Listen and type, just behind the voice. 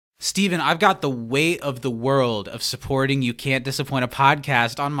Steven, I've got the weight of the world of supporting You Can't Disappoint a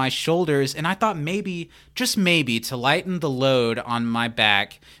Podcast on my shoulders, and I thought maybe, just maybe, to lighten the load on my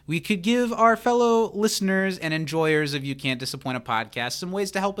back, we could give our fellow listeners and enjoyers of You Can't Disappoint a Podcast some ways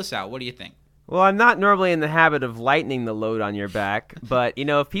to help us out. What do you think? Well, I'm not normally in the habit of lightening the load on your back, but,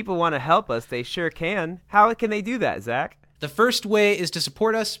 if people want to help us, they sure can. How can they do that, Zach? The first way is to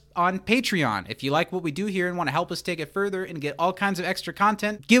support us on Patreon. If you like what we do here and want to help us take it further and get all kinds of extra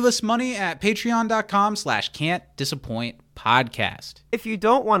content, give us money at patreon.com/can'tdisappointpodcast. If you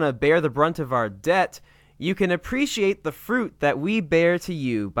don't want to bear the brunt of our debt, you can appreciate the fruit that we bear to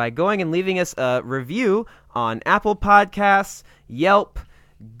you by going and leaving us a review on Apple Podcasts, Yelp,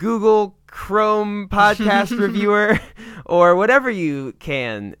 Google Chrome podcast reviewer, or whatever you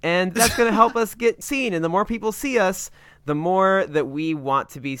can. And that's going to help us get seen. And the more people see us, the more that we want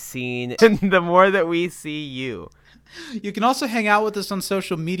to be seen, and the more that we see you. You can also hang out with us on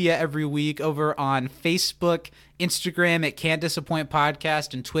social media every week over on Facebook, Instagram at Can't Disappoint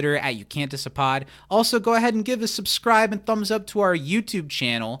Podcast, and Twitter at You Can't Disapod. Also, go ahead and give a subscribe and thumbs up to our YouTube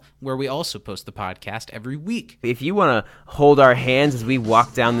channel, where we also post the podcast every week. If you want to hold our hands as we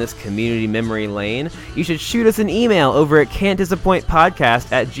walk down this community memory lane, you should shoot us an email over at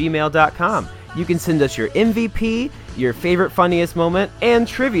can'tdisappointpodcast@gmail.com. You can send us your MVP, your favorite funniest moment, and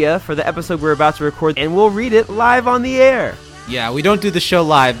trivia for the episode we're about to record, and we'll read it live on the air. Yeah, we don't do the show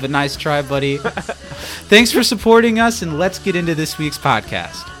live, but nice try, buddy. Thanks for supporting us, and let's get into this week's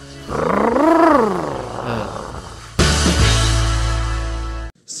podcast.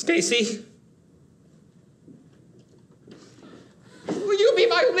 Stacy, will you be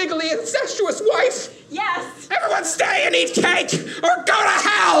my legally incestuous wife? Yes! Everyone stay and eat cake, or go to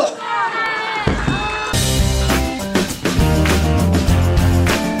hell!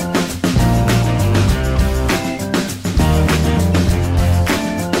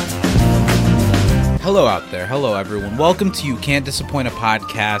 Hello out there. Hello, everyone. Welcome to You Can't Disappoint a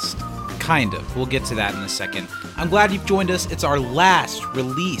Podcast. Kind of. We'll get to that in a second. I'm glad you've joined us. It's our last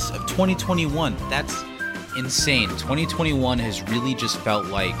release of 2021. That's insane. 2021 has really just felt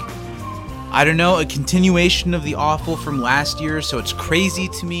like, I don't know, a continuation of the awful from last year. So it's crazy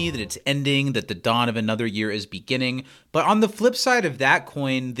to me that it's ending, that the dawn of another year is beginning. But on the flip side of that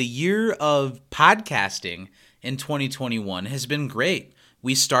coin, the year of podcasting in 2021 has been great.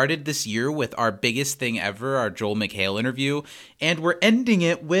 We started this year with our biggest thing ever, our Joel McHale interview, and we're ending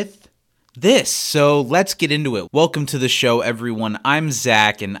it with this. So let's get into it. Welcome to the show, everyone. I'm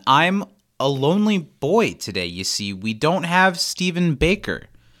Zach, and I'm a lonely boy today. You see, we don't have Stephen Baker.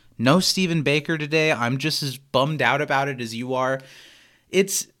 No Stephen Baker today. I'm just as bummed out about it as you are.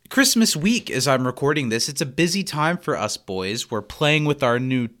 It's Christmas week as I'm recording this. It's a busy time for us boys. We're playing with our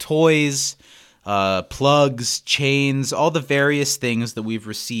new toys, plugs, chains, all the various things that we've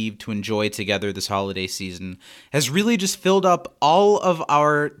received to enjoy together this holiday season has really just filled up all of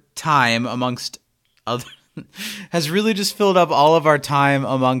our time amongst other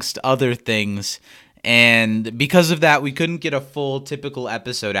things. And because of that, we couldn't get a full typical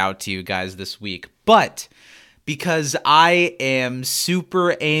episode out to you guys this week. But because I am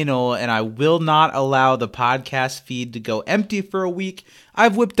super anal and I will not allow the podcast feed to go empty for a week,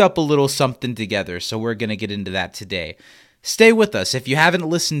 I've whipped up a little something together, so we're going to get into that today. Stay with us. If you haven't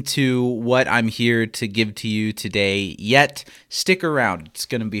listened to what I'm here to give to you today yet, stick around. It's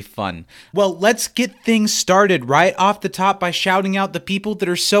going to be fun. Well, let's get things started right off the top by shouting out the people that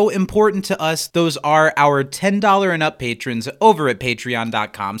are so important to us. Those are our $10 and up patrons over at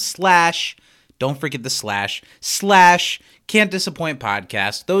patreon.com/ don't forget the slash Can't Disappoint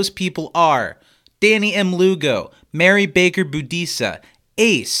Podcast. Those people are Danny M. Lugo, Mary Baker Budisa,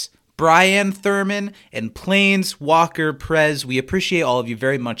 Ace, Brian Thurman, and Plains Walker Prez. We appreciate all of you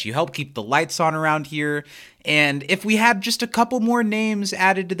very much. You help keep the lights on around here. And if we had just a couple more names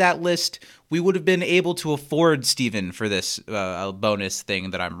added to that list, we would have been able to afford Steven for this bonus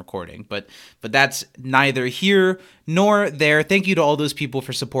thing that I'm recording. But that's neither here nor there. Thank you to all those people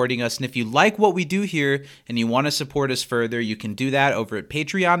for supporting us. And if you like what we do here and you want to support us further, you can do that over at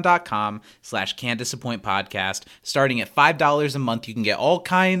patreon.com/can'tdisappointpodcast. Starting at $5 a month, you can get all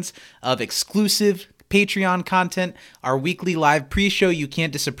kinds of exclusive Patreon content, our weekly live pre-show, You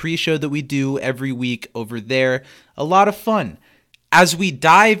Can't Dis a Pre-show that we do every week over there. A lot of fun. As we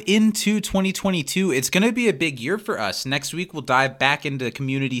dive into 2022, it's going to be a big year for us. Next week, we'll dive back into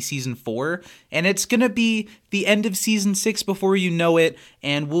Community Season 4, and it's going to be the end of Season 6 before you know it,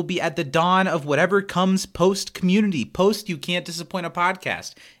 and we'll be at the dawn of whatever comes post-Community, post You Can't Disappoint a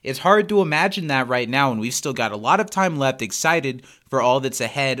Podcast. It's hard to imagine that right now, and we've still got a lot of time left, excited for all that's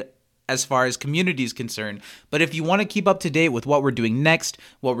ahead as far as community is concerned. But if you want to keep up to date with what we're doing next,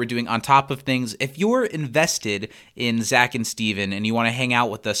 what we're doing on top of things, if you're invested in Zach and Steven and you want to hang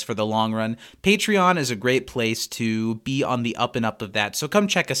out with us for the long run, Patreon is a great place to be on the up and up of that. So come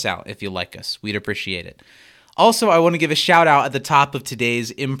check us out if you like us. We'd appreciate it. Also, I want to give a shout out at the top of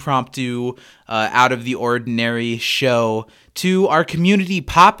today's impromptu, out of the ordinary show to our community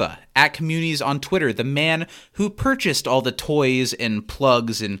papa at Communities on Twitter, the man who purchased all the toys and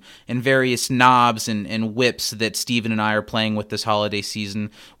plugs and various knobs and whips that Steven and I are playing with this holiday season.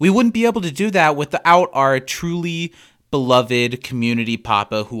 We wouldn't be able to do that without our truly beloved community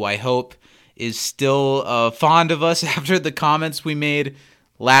papa, who I hope is still fond of us after the comments we made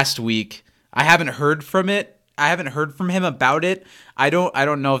last week. I haven't heard from him about it. I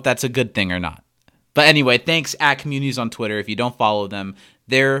don't know if that's a good thing or not. But anyway, thanks at Communities on Twitter. If you don't follow them,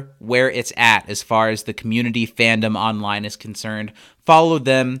 they're where it's at as far as the community fandom online is concerned. Follow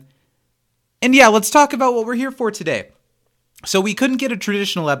them. And yeah, let's talk about what we're here for today. So we couldn't get a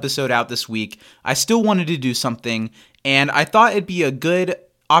traditional episode out this week. I still wanted to do something, and I thought it'd be a good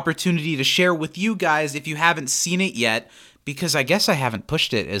opportunity to share with you guys if you haven't seen it yet, because I guess I haven't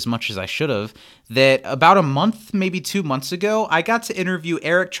pushed it as much as I should have, that about a month, maybe 2 months ago, I got to interview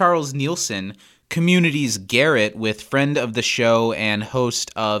Erik Charles Nielsen, Community's Garrett, with friend of the show and host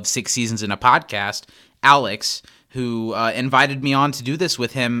of 6 Seasons in a Podcast, Alex, who invited me on to do this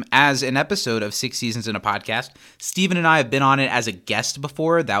with him as an episode of 6 Seasons in a Podcast. Steven and I have been on it as a guest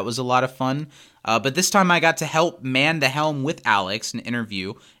before. That was a lot of fun. But this time I got to help man the helm with Alex and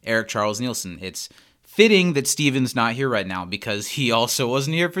interview Erik Charles Nielsen. It's fitting that Steven's not here right now because he also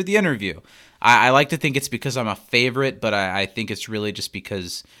wasn't here for the interview. I like to think it's because I'm a favorite, but I think it's really just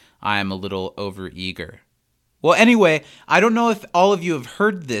because I'm a little overeager. Well, anyway, I don't know if all of you have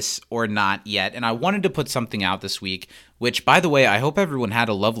heard this or not yet, and I wanted to put something out this week, which, by the way, I hope everyone had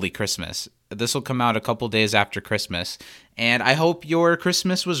a lovely Christmas. This will come out a couple days after Christmas, and I hope your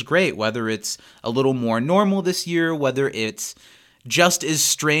Christmas was great, whether it's a little more normal this year, whether it's just as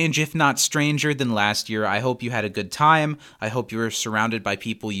strange, if not stranger, than last year. I hope you had a good time. I hope you were surrounded by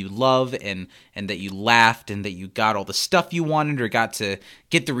people you love and that you laughed and that you got all the stuff you wanted or got to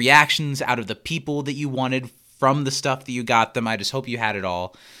get the reactions out of the people that you wanted from the stuff that you got them. I just hope you had it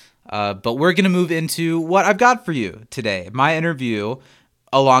all. But we're going to move into what I've got for you today. My interview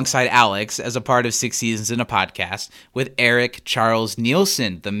alongside Alex as a part of 6 Seasons in a Podcast with Erik Charles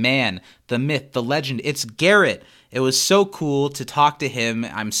Nielsen, the man, the myth, the legend. It's Garrett. It was so cool to talk to him.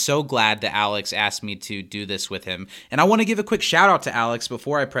 I'm so glad that Alex asked me to do this with him. And I want to give a quick shout out to Alex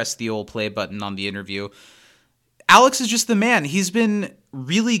before I press the old play button on the interview. Alex is just the man. He's been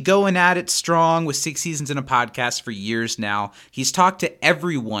really going at it strong with 6 Seasons in a Podcast for years now. He's talked to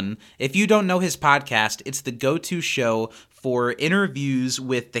everyone. If you don't know his podcast, it's the go-to show for interviews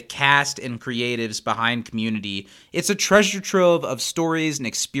with the cast and creatives behind Community. It's a treasure trove of stories and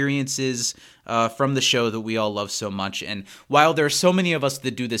experiences from the show that we all love so much. And while there are so many of us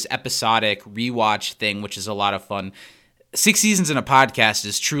that do this episodic rewatch thing, which is a lot of fun, 6 Seasons in a Podcast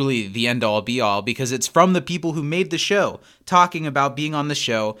is truly the end-all be-all because it's from the people who made the show talking about being on the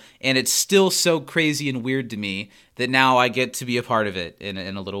show, and it's still so crazy and weird to me that now I get to be a part of it in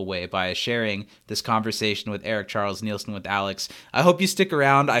a little way by sharing this conversation with Erik Charles Nielsen with Alex. I hope you stick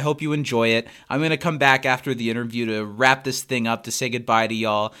around. I hope you enjoy it. I'm going to come back after the interview to wrap this thing up, to say goodbye to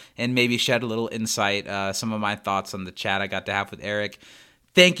y'all, and maybe shed a little insight, some of my thoughts on the chat I got to have with Erik.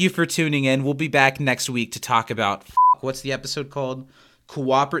 Thank you for tuning in. We'll be back next week to talk about what's the episode called?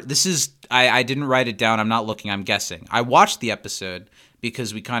 This is I didn't write it down. I'm not looking. I'm guessing. I watched the episode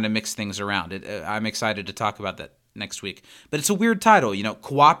because we kind of mixed things around. I'm excited to talk about that next week. But it's a weird title,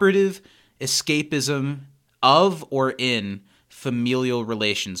 cooperative escapism of or in familial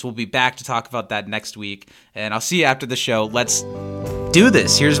relations. We'll be back to talk about that next week, and I'll see you after the show. Let's do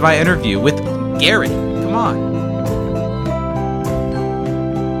this. Here's my interview with Garrett. Come on.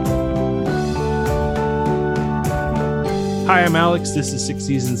 Hi, I'm Alex. This is 6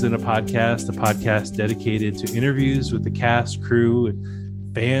 Seasons in a Podcast, a podcast dedicated to interviews with the cast, crew,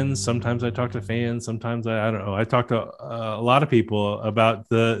 and fans. Sometimes I talk to fans. Sometimes I don't know. I talk to a lot of people about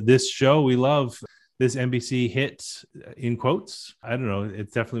this show we love, this NBC hit, in quotes. I don't know.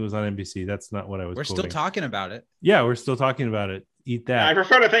 It definitely was on NBC. That's not what I was We're quoting. Still talking about it. Yeah, we're still talking about it. Eat that. I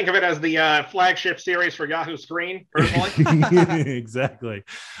prefer to think of it as the flagship series for Yahoo Screen, personally. Exactly.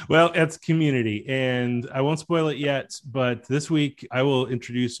 Well, it's Community, and I won't spoil it yet, but this week I will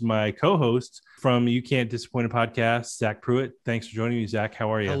introduce my co-host from You Can't Disappoint a Podcast, Zach Pruitt. Thanks for joining me, Zach.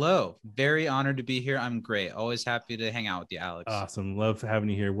 How are you? Hello. Very honored to be here. I'm great. Always happy to hang out with you, Alex. Awesome. Love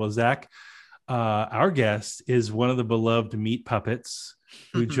having you here. Well, Zach, our guest is one of the beloved meat puppets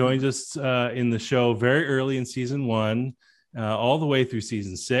who joins us in the show very early in season 1, all the way through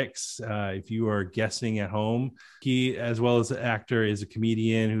season 6. If you are guessing at home, he, as well as an actor, is a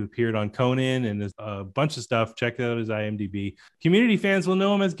comedian who appeared on Conan and a bunch of stuff. Check out his IMDb. Community fans will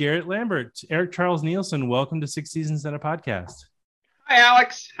know him as Garrett Lambert. Eric Charles Nielsen, welcome to 6 Seasons and a Podcast. Hi,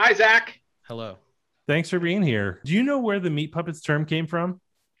 Alex. Hi, Zach. Hello. Thanks for being here. Do you know where the Meat Puppets term came from?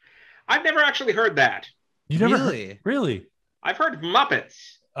 I've never actually heard that. You never Really? Really? I've heard Muppets,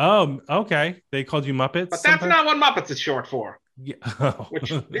 Okay. They called you Muppets? but that's not what Muppets is short for, Yeah.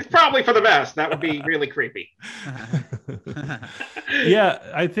 which is probably for the best. That would be really creepy. Yeah,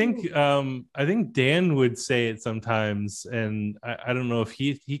 I think Dan would say it sometimes, and I don't know if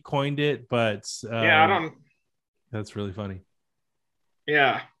he coined it, but Yeah, I don't. that's really funny.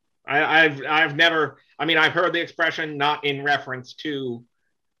 Yeah, I've never. I mean, I've heard the expression not in reference to,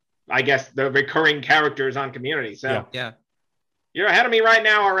 I guess, the recurring characters on Community. So Yeah. Yeah. you're ahead of me right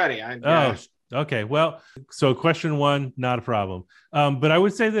now already. Oh, okay. Well, so question 1, not a problem. But I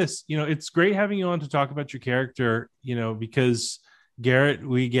would say this, it's great having you on to talk about your character, because Garrett,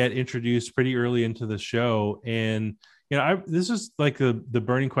 we get introduced pretty early into the show, and this is like the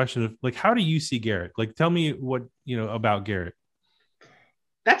burning question of like, how do you see Garrett? Like, tell me what about Garrett.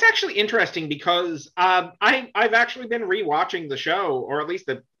 That's actually interesting because I've actually been rewatching the show, or at least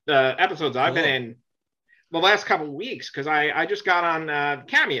the episodes I've been in the last couple of weeks, because I just got on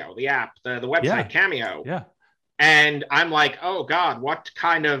Cameo, the app, the website Cameo. Yeah. And I'm like, oh God, what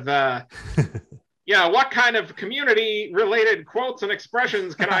kind of what kind of community related quotes and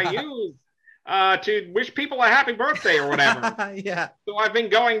expressions can I use to wish people a happy birthday or whatever? Yeah. So I've been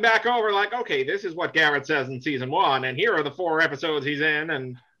going back over like, okay, this is what Garrett says in season 1, and here are the 4 episodes he's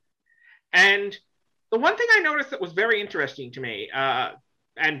in, and the one thing I noticed that was very interesting to me,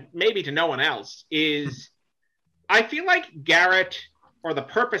 and maybe to no one else, is I feel like Garrett, or the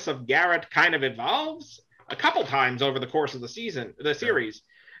purpose of Garrett, kind of evolves a couple times over the course of the series.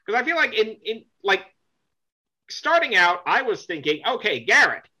 Because I feel like in like starting out, I was thinking, okay,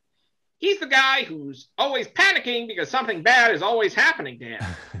 Garrett, he's the guy who's always panicking because something bad is always happening to him.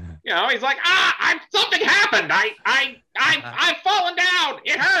 He's like, something happened. I've fallen down.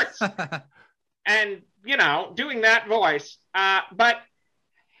 It hurts. And, doing that voice. But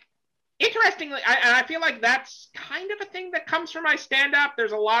interestingly, I feel like that's kind of a thing that comes from my stand-up.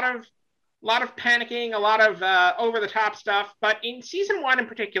 There's a lot of panicking, a lot of over-the-top stuff. But in season 1 in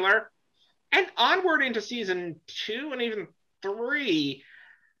particular, and onward into season 2 and even 3,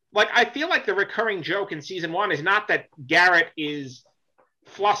 like, I feel like the recurring joke in season 1 is not that Garrett is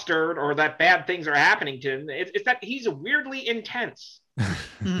flustered or that bad things are happening to him. It's that he's weirdly intense.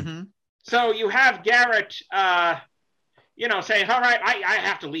 Mm-hmm. So you have Garrett, saying, all right, I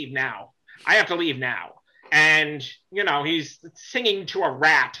have to leave now. I have to leave now. And, he's singing to a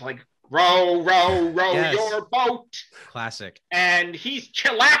rat, like, row, row, row your boat. Classic. And he's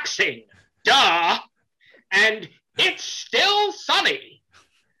chillaxing. Duh. And it's still sunny.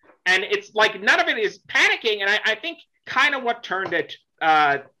 And it's like none of it is panicking. And I think kind of what turned it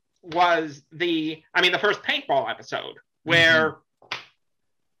was the first paintball episode, where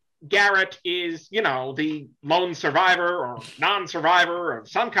Garrett is, the lone survivor or non-survivor of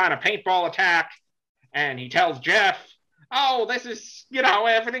some kind of paintball attack. And he tells Jeff, oh, this is,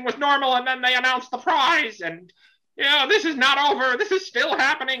 everything was normal. And then they announced the prize. And, this is not over. This is still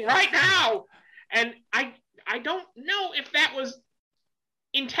happening right now. And I don't know if that was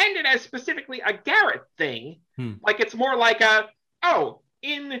intended as specifically a Garrett thing. Like, it's more like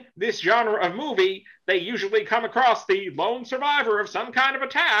in this genre of movie, they usually come across the lone survivor of some kind of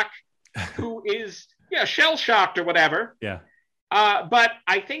attack who is shell-shocked or whatever. Yeah. But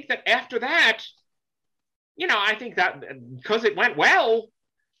I think that after that, I think that because it went well,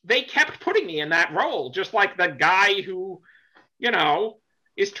 they kept putting me in that role, just like the guy who,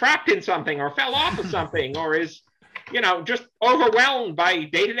 is trapped in something or fell off of something or is, just overwhelmed by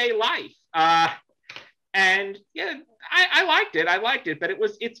day-to-day life. And yeah, I liked it, but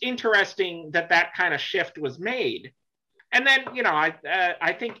it's interesting that kind of shift was made. And then,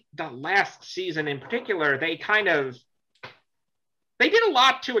 I think the last season in particular, they did a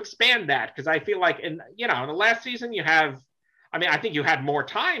lot to expand that, because I feel like in the last season I think you had more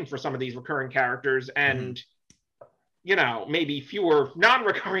time for some of these recurring characters and, maybe fewer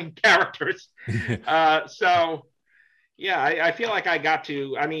non-recurring characters. So yeah, I feel like I got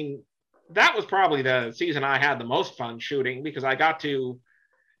to, that was probably the season I had the most fun shooting, because I got to,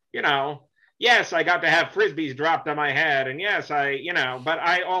 yes, I got to have Frisbees dropped on my head. And yes, but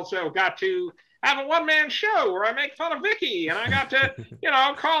I also got to have a one-man show where I make fun of Vicky, and I got to,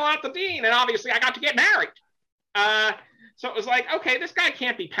 call out the dean. And obviously I got to get married. So it was like, okay, this guy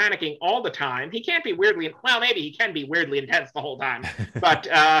can't be panicking all the time. He can't be weirdly, well, maybe he can be weirdly intense the whole time, but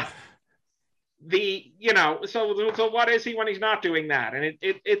so what is he when he's not doing that? And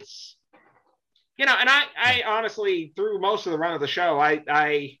it's, and I honestly, through most of the run of the show,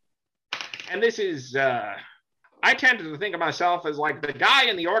 and this is, I tended to think of myself as like the guy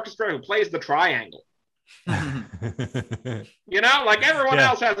in the orchestra who plays the triangle. Like everyone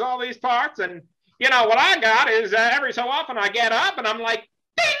else has all these parts, and what I got is every so often I get up and I'm like,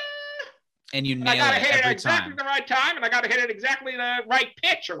 ding! And you And nail I gotta it hit it every exactly time. the right time, and I gotta hit it exactly the right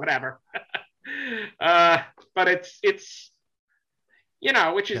pitch or whatever. But it's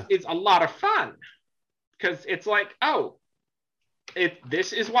which is a lot of fun, because it's like, oh,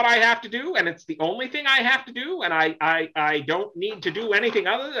 this is what I have to do, and it's the only thing I have to do, and I don't need to do anything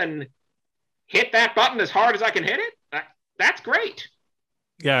other than hit that button as hard as I can hit it. That's great.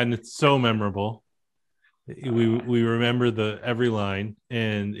 Yeah, and it's so memorable. We remember every line,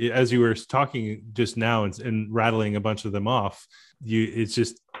 and as you were talking just now and rattling a bunch of them off, it's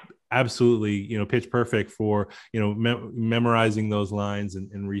just absolutely pitch perfect for memorizing those lines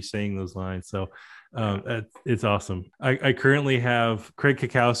and re-saying those lines. So it's awesome. I currently have Craig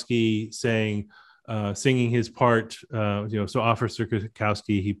Kakowski singing his part. So Officer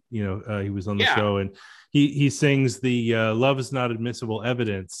Kakowski, he was on the show, and he sings the "Love is not admissible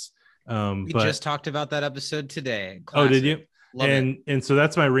evidence." We just talked about that episode today. Classic. Oh, did you? Love it. And so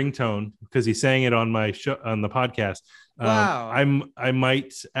that's my ringtone, because he sang it on my show, on the podcast. Wow. I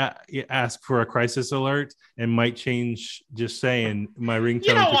might ask for a crisis alert and might change just saying my ringtone.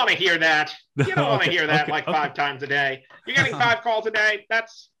 You don't want to hear that. You don't want to hear that 5 times a day. You're getting 5 calls a day.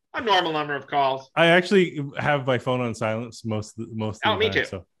 That's a normal number of calls. I actually have my phone on silence most of the time. Me too.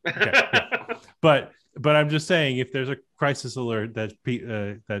 So, okay, yeah. But I'm just saying, if there's a crisis alert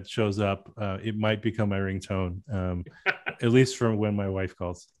that shows up, it might become my ringtone, at least from when my wife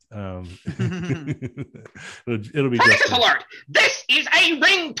calls. It'll be crisis alert. This is a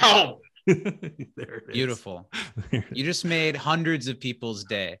ringtone. There it is. Beautiful. You just made hundreds of people's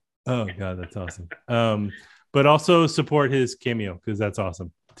day. Oh God, that's awesome. But also support his cameo, because that's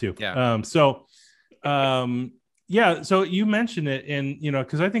awesome too. Yeah. So you mentioned it, and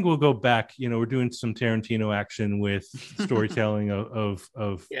because I think we'll go back. We're doing some Tarantino action with storytelling of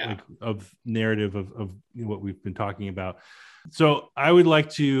narrative of what we've been talking about. So I would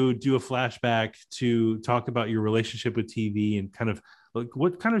like to do a flashback to talk about your relationship with TV and kind of like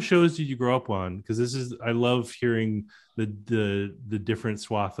what kind of shows did you grow up on? Because I love hearing the different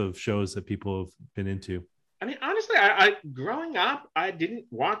swath of shows that people have been into. I mean, honestly, I growing up, I didn't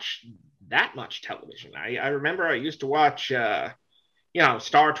watch that much television. I remember I used to watch,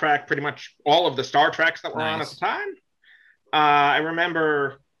 Star Trek, pretty much all of the Star Treks that were on at the time. I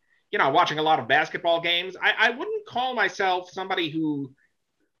remember, watching a lot of basketball games. I wouldn't call myself somebody who,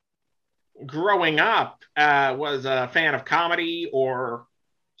 growing up, was a fan of comedy or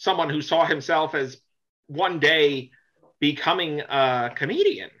someone who saw himself as one day becoming a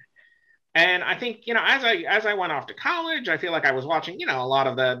comedian. And I think, as I went off to college, I feel like I was watching, a lot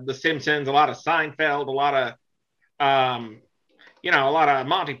of the Simpsons, a lot of Seinfeld, a lot of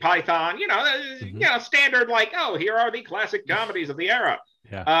Monty Python, standard, like, oh, here are the classic comedies of the era,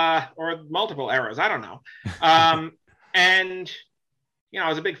 or multiple eras. I don't know. And, I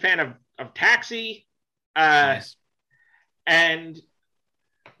was a big fan of Taxi. Nice. And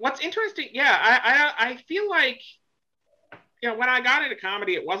what's interesting, I feel like, when I got into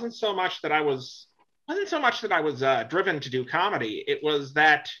comedy, it wasn't so much that I was driven to do comedy. It was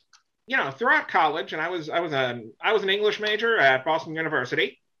that, throughout college, and I was an English major at Boston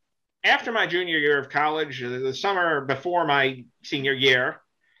University. After my junior year of college, the summer before my senior year,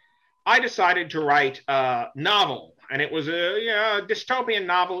 I decided to write a novel, and it was a dystopian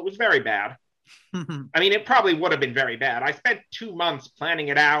novel. It was very bad. I mean, it probably would have been very bad. I spent 2 months planning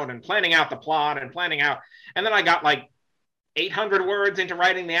it out and planning out the plot and and then I got like 800 words into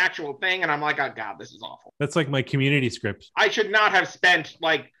writing the actual thing, and I'm like, oh God, this is awful. That's like my community script. I should not have spent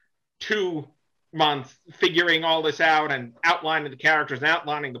like 2 months figuring all this out and outlining the characters and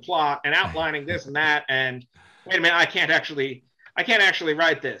outlining the plot and outlining this and that. And wait a minute, I can't actually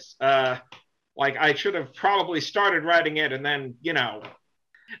write this. Like I should have probably started writing it and then,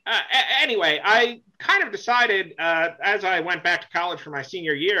 anyway, I kind of decided as I went back to college for my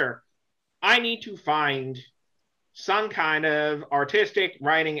senior year, I need to find some kind of artistic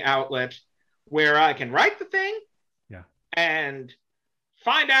writing outlet where I can write the thing and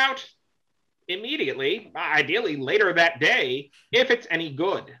find out immediately, ideally later that day, if it's any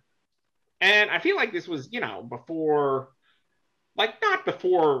good. And I feel like this was, before, like not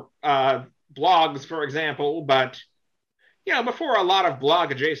before blogs, for example, but before a lot of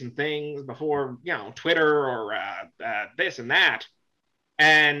blog adjacent things, before Twitter or this and that.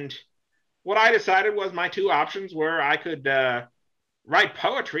 And what I decided was my two options were I could write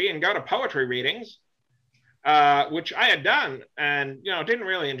poetry and go to poetry readings, which I had done and didn't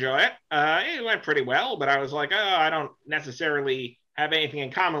really enjoy it. It went pretty well, but I was like, oh, I don't necessarily have anything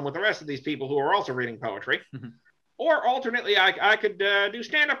in common with the rest of these people who are also reading poetry. Or alternately, I could do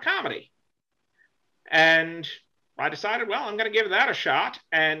stand-up comedy. And I decided, well, I'm going to give that a shot.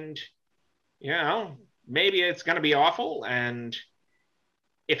 And, maybe it's going to be awful. And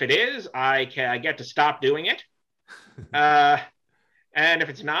if it is, I get to stop doing it. And if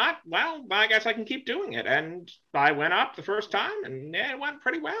it's not, well, I guess I can keep doing it. And I went up the first time, and it went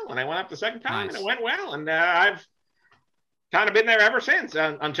pretty well. And I went up the second time, and it went well. And I've kind of been there ever since,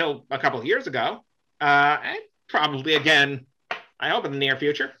 until a couple of years ago. And probably again, I hope in the near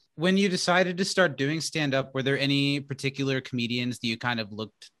future. When you decided to start doing stand-up, were there any particular comedians that you kind of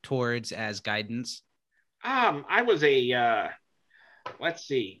looked towards as guidance? I was let's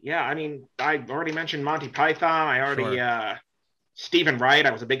see. Yeah, I mean, I already mentioned Monty Python. I already, Stephen Wright.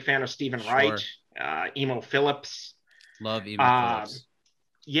 I was a big fan of Stephen Wright. Emo Phillips. Love Emo Phillips.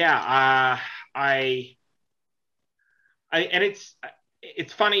 Yeah, and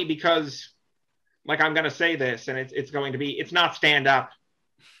it's funny because, like, I'm going to say this, and it's not stand up,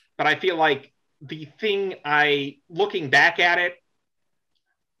 but I feel like the thing looking back at it,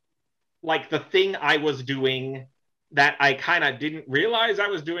 like the thing I was doing that I kind of didn't realize I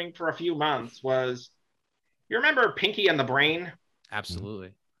was doing for a few months was, you remember Pinky and the Brain?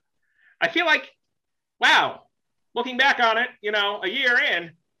 Absolutely. I feel like, wow, looking back on it, a year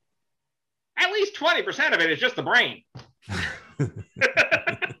in, at least 20% of it is just the brain.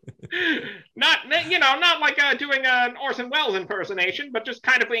 Not like doing an Orson Welles impersonation, but just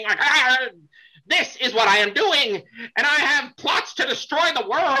kind of being like, this is what I am doing, and I have plots to destroy the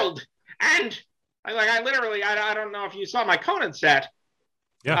world. And I literally, I don't know if you saw my Conan set,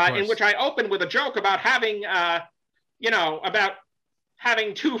 in which I opened with a joke about having, about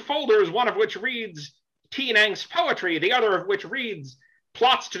having two folders, one of which reads teen angst poetry, the other of which reads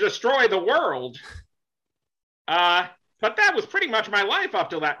plots to destroy the world. But that was pretty much my life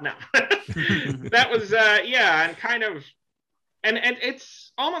up till that. No, that was, and kind of, and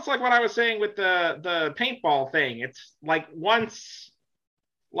it's almost like what I was saying with the paintball thing. It's like once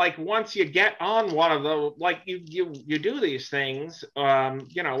you get on one of those, like you do these things,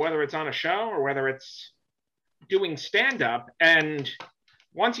 whether it's on a show or whether it's doing stand-up, and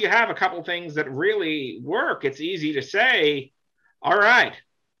once you have a couple things that really work, it's easy to say, all right,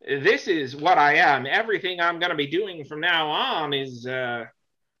 this is what I am. Everything I'm going to be doing from now on is, in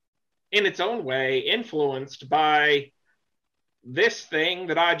its own way, influenced by this thing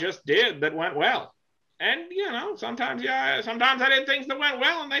that I just did that went well. And, sometimes I did things that went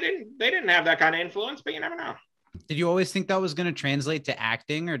well and they didn't have that kind of influence, but you never know. Did you always think that was going to translate to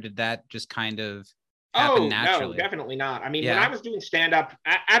acting, or did that just kind of happen naturally? No, definitely not. I mean, when I was doing stand-up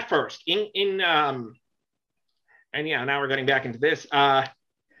at first, now we're getting back into this,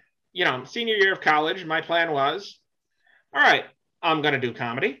 senior year of college, my plan was, all right, I'm going to do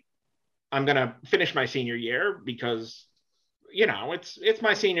comedy. I'm going to finish my senior year because, it's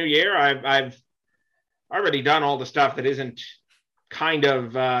my senior year. I've already done all the stuff that isn't kind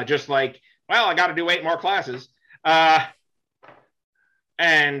of just like, well, I got to do 8 more classes. And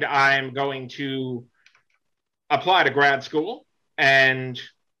I'm going to apply to grad school, and,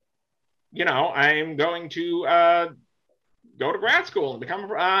 I'm going to go to grad school and become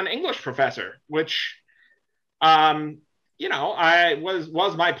an English professor, which, was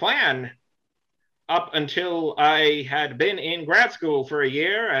my plan up until I had been in grad school for a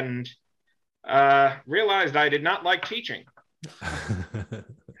year and realized I did not like teaching.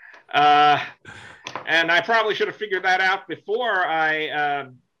 And I probably should have figured that out before I,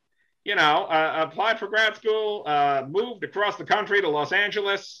 applied for grad school, moved across the country to Los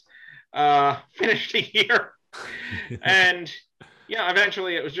Angeles, finished a year. And,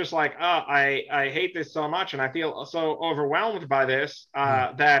 eventually it was just like, I hate this so much and I feel so overwhelmed by this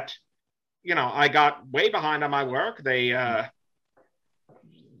that, I got way behind on my work. They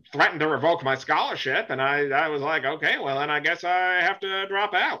threatened to revoke my scholarship, and I was like, okay, well, then I guess I have to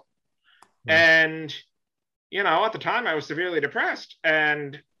drop out. And, at the time I was severely depressed,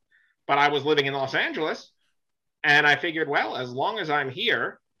 but I was living in Los Angeles, and I figured, well, as long as I'm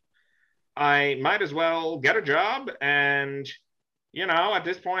here, I might as well get a job. And, at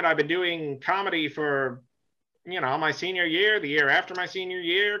this point I've been doing comedy for, my senior year, the year after my senior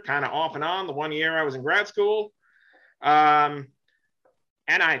year, kind of off and on, the one year I was in grad school. And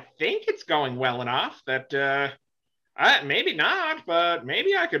and I think it's going well enough that maybe not, but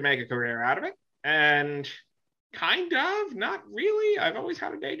maybe I could make a career out of it. And kind of, not really. I've always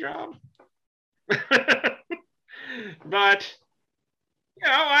had a day job. But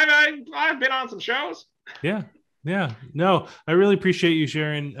I've been on some shows. Yeah. No, I really appreciate you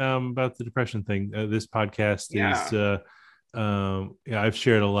sharing about the depression thing. This podcast is I've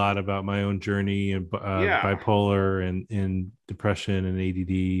shared a lot about my own journey and bipolar and depression and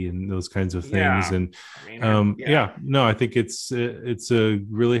ADD and those kinds of things. And I think it's a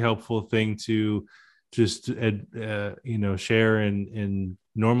really helpful thing to just share and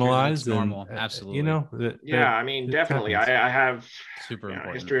normalize. Normal, and, absolutely. Definitely. I have super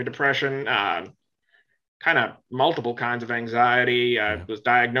important history of depression, kind of multiple kinds of anxiety. I was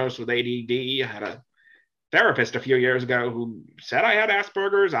diagnosed with ADD. I had a therapist a few years ago who said I had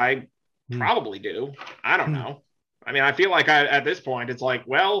Asperger's. I probably do. I don't know. I mean, I feel like at this point, it's like,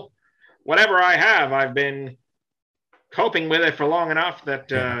 well, whatever I have, I've been coping with it for long enough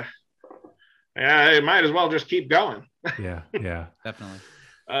that I might as well just keep going. Yeah, definitely.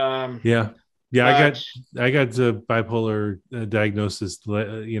 I got the bipolar diagnosis,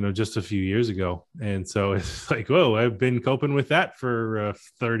 just a few years ago, and so it's like, whoa, I've been coping with that for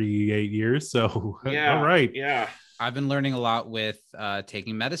 38 years. So all right, I've been learning a lot with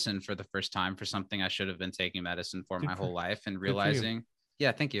taking medicine for the first time for something I should have been taking medicine for my whole life, and realizing,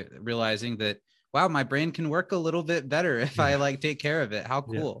 thank you, realizing that wow, my brain can work a little bit better if I take care of it. How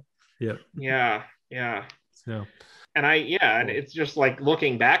cool! Yeah. So, and and it's just like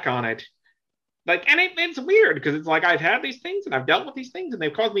looking back on it. It's weird because it's like I've had these things and I've dealt with these things and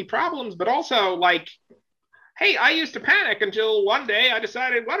they've caused me problems, but also hey, I used to panic until one day I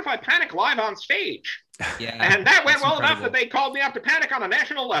decided, what if I panic live on stage? Yeah, and that went well enough that they called me up to panic on a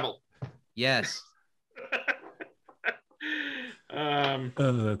national level. Yes.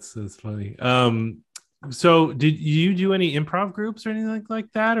 That's funny. So did you do any improv groups or anything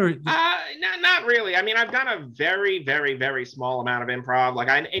like that, or not really? I mean, I've done a very, very, very small amount of improv.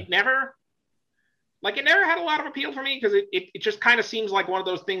 It never had a lot of appeal for me because it just kind of seems like one of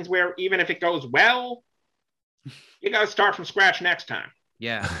those things where even if it goes well, you got to start from scratch next time.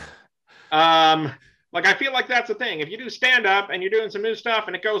 Yeah. I feel like that's the thing. If you do stand up and you're doing some new stuff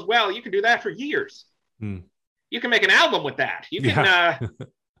and it goes well, you can do that for years. You can make an album with that. You can,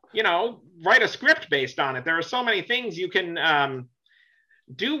 write a script based on it. There are so many things you can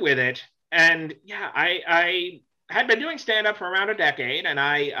do with it. And I had been doing stand up for around a decade, and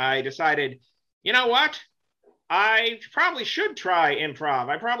I decided, you know what? I probably should try improv.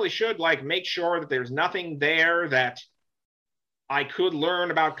 I probably should make sure that there's nothing there that I could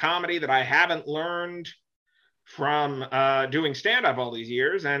learn about comedy that I haven't learned from doing stand-up all these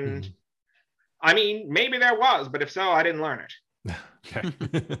years. And I mean, maybe there was, but if so, I didn't learn it. Okay.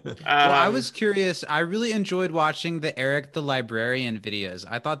 Well, I was curious. I really enjoyed watching the Eric the Librarian videos.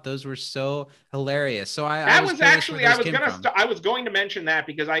 I thought those were so hilarious. So I was going to mention that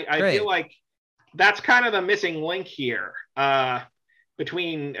because I feel like that's kind of the missing link here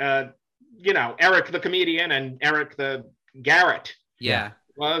between Eric the comedian and Eric the Garrett. Yeah.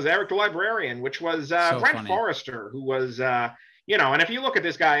 Was Eric the Librarian, which was Brent funny. Forrester, who was and if you look at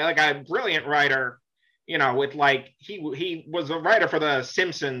this guy, a brilliant writer, with he was a writer for the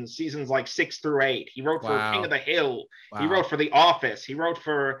Simpsons seasons 6 through 8. He wrote for King of the Hill. Wow. He wrote for The Office. He wrote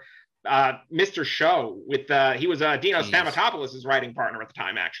for Mr. Show with he was Dino Stamatopoulos' writing partner at the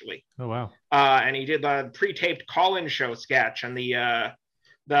time, actually. Oh wow. And he did the pre-taped call-in show sketch and the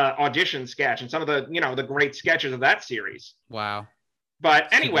audition sketch and some of the the great sketches of that series. Wow. But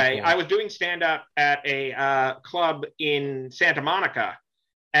anyway, cool. I was doing stand-up at a club in Santa Monica,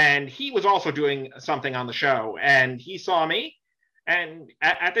 and he was also doing something on the show, and he saw me. And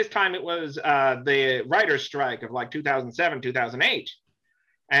at this time, it was the writer's strike of 2007, 2008.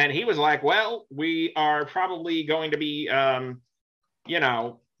 And he was like, well, we are probably going to be,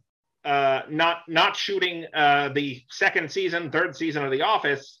 not shooting the second season, third season of The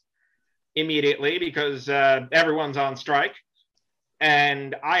Office immediately because everyone's on strike.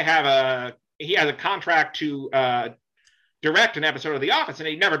 And he has a contract to direct an episode of The Office, and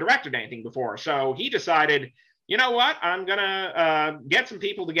he'd never directed anything before. So he decided, you know what, I'm going to get some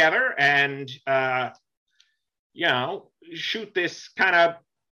people together and, shoot this kind of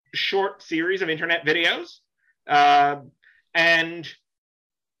short series of internet videos. And,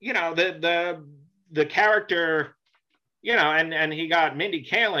 the character, and he got Mindy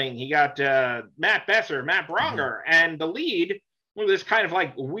Kaling, he got Matt Besser, Matt Bronger, and the lead was this kind of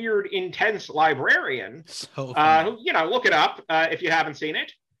weird, intense librarian who, look it up if you haven't seen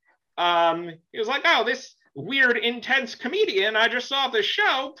it. He was like, oh, weird, intense comedian I just saw this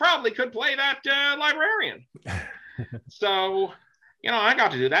show probably could play that librarian. So, I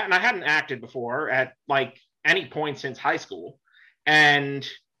got to do that, and I hadn't acted before at like any point since high school. And,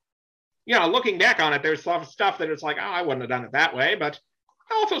 looking back on it, there's stuff that it's like, oh, I wouldn't have done it that way, but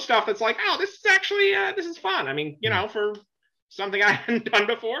also stuff that's like, oh, this is actually, this is fun. I mean, for something I hadn't done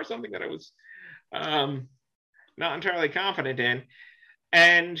before, something that I was not entirely confident in.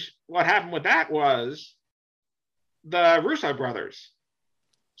 And what happened with that was the Russo brothers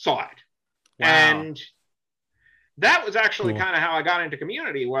saw it. Wow. And that was actually kind of how I got into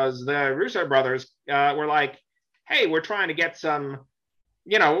Community. Was the Russo brothers were like, hey, we're trying to get some,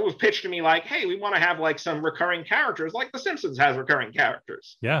 it was pitched to me like, hey, we want to have like some recurring characters like The Simpsons has recurring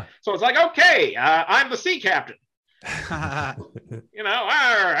characters. Yeah. So it's like, okay, I'm the sea captain. Arr,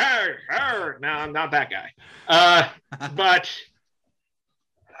 arr, arr. No, I'm not that guy. But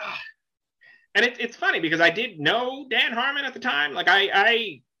and it's funny because I did know Dan Harmon at the time. Like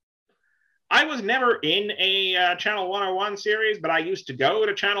I was never in a Channel 101 series, but I used to go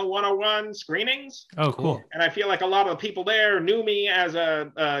to Channel 101 screenings. Oh, cool. And I feel like a lot of the people there knew me as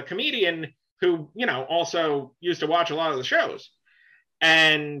a comedian who, also used to watch a lot of the shows.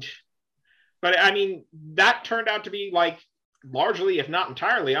 But I mean, that turned out to be like largely, if not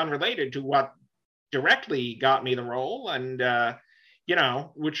entirely, unrelated to what directly got me the role. And,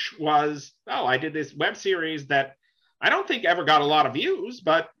 which was, I did this web series that I don't think ever got a lot of views,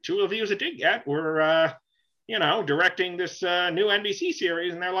 but 2 of the views it did get were, directing this new NBC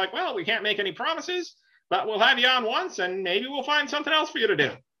series. And they're like, well, we can't make any promises, but we'll have you on once and maybe we'll find something else for you to do.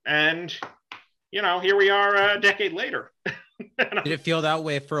 And, here we are a decade later. Did it feel that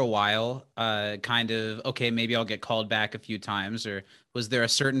way for a while? Kind of, okay, maybe I'll get called back a few times, or was there a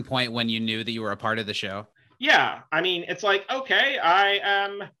certain point when you knew that you were a part of the show? Yeah, I mean, it's like, okay, I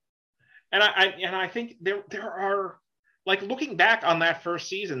am, and I think there are, like, looking back on that first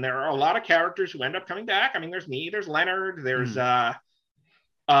season, there are a lot of characters who end up coming back. I mean, there's me, there's Leonard, there's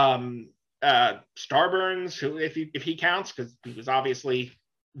Starburns, who if he counts, because he was obviously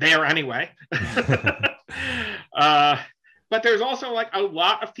there anyway. But there's also like a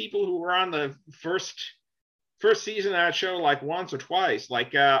lot of people who were on the first season of that show like once or twice.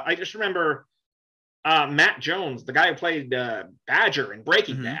 Like I just remember Matt Jones, the guy who played Badger in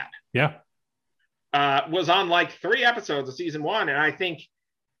Breaking Bad. Yeah. Was on like 3 episodes of season 1, and I think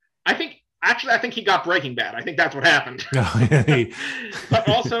he got Breaking Bad. I think that's what happened. But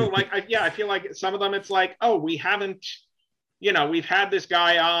also, like, I feel like some of them, it's like, oh, we haven't, we've had this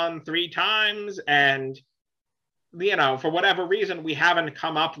guy on 3 times, and for whatever reason, we haven't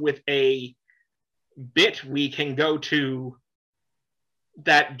come up with a bit we can go to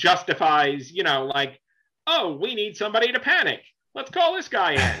that justifies, like, oh, we need somebody to panic. Let's call this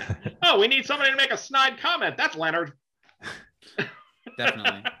guy in. Oh, we need somebody to make a snide comment. That's Leonard.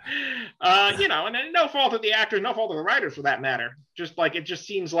 Definitely. And then no fault of the actors, no fault of the writers for that matter. Just like, it just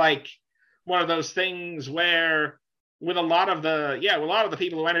seems like one of those things where with a lot of the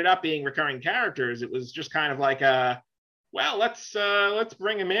people who ended up being recurring characters, it was just kind of like, well, let's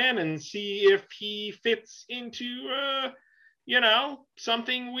bring him in and see if he fits into,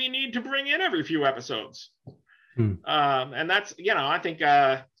 something we need to bring in every few episodes. And that's, I think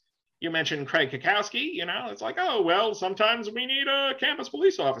you mentioned Craig Kakowski, it's like, oh, well, sometimes we need a campus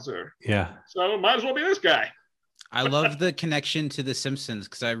police officer. Yeah. So might as well be this guy. I love the connection to The Simpsons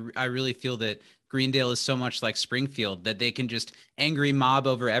because I really feel that Greendale is so much like Springfield that they can just angry mob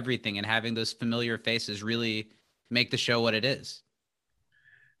over everything, and having those familiar faces really make the show what it is.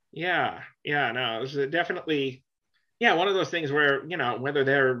 Yeah. No, it was definitely, one of those things where, whether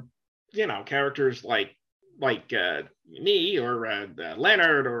they're, characters like me or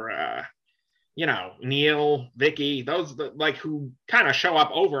Leonard or, Neil, Vicky, those like who kind of show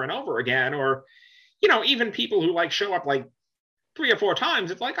up over and over again, or, even people who like show up like 3 or 4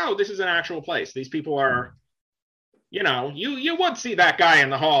 times, it's like, oh, this is an actual place. These people are, you would see that guy in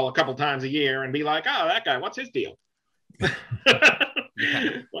the hall a couple times a year and be like, oh, that guy, what's his deal?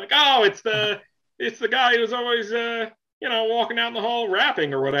 Like, oh, it's the guy who's always, walking down the hall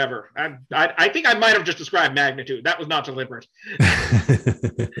rapping or whatever. I think I might have just described magnitude. That was not deliberate.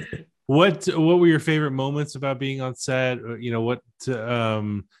 What were your favorite moments about being on set? What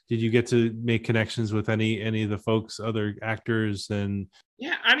did you get to make connections with any of the folks, other actors? And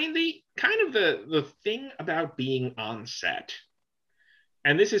yeah, I mean, the kind of the thing about being on set,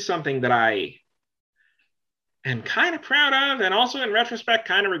 and this is something that I am kind of proud of, and also in retrospect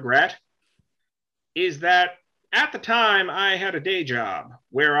kind of regret, is that at the time I had a day job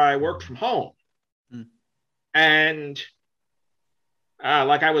where I worked from home. And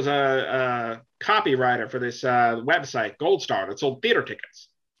like I was a copywriter for this website, Gold Star, that sold theater tickets.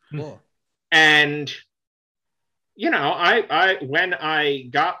 Cool. And I when I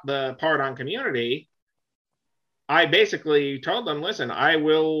got the part on Community, I basically told them, listen, I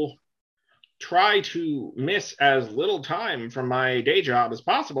will try to miss as little time from my day job as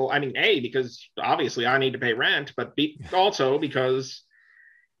possible. I mean, A, because obviously I need to pay rent, but B, also because,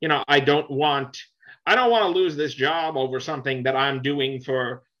 I don't want to lose this job over something that I'm doing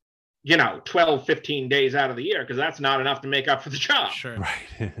for, 12, 15 days out of the year, because that's not enough to make up for the job. Sure.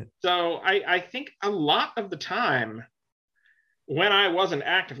 Right. So I think a lot of the time when I wasn't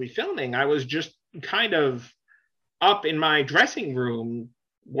actively filming, I was just kind of up in my dressing room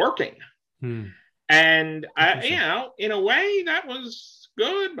working. And in a way that was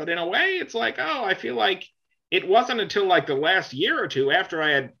good, but in a way it's like, I feel like it wasn't until like the last year or two after I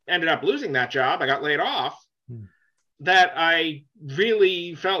had ended up losing that job, I got laid off, that I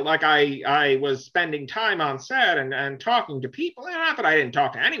really felt like I was spending time on set and talking to people. Not that I didn't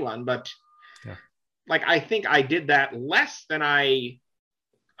talk to anyone, but like I think I did that less than I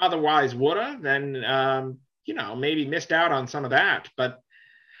otherwise would have, and maybe missed out on some of that. But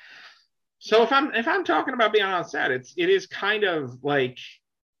so if I'm talking about being on set, it is kind of like,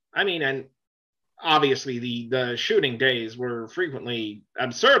 I mean, and obviously the shooting days were frequently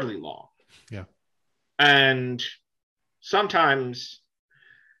absurdly long. Yeah. And sometimes,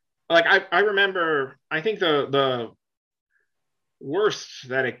 like I remember, I think the worst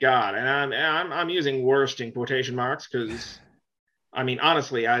that it got, and I'm using worst in quotation marks, because I mean,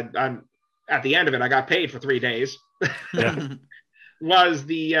 honestly, I'm at the end of it, I got paid for 3 days. Yeah. Was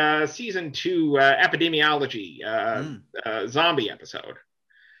the season 2 epidemiology zombie episode,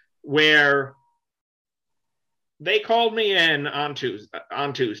 where they called me in on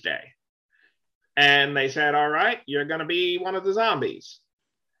Tuesday, and they said, all right, you're going to be one of the zombies.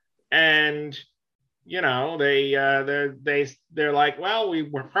 And they're like, well,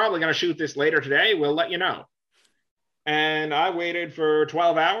 we're probably going to shoot this later today, we'll let you know. And I waited for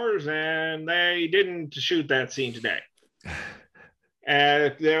 12 hours and they didn't shoot that scene today.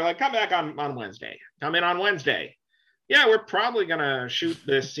 And they're like, come back on Wednesday. Come in on Wednesday. Yeah, we're probably going to shoot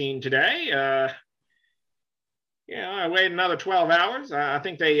this scene today. I waited another 12 hours. I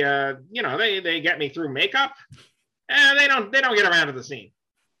think they get me through makeup, and they don't get around to the scene.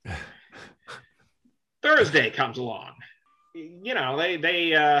 Thursday comes along. They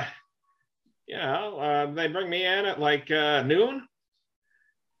bring me in at like noon.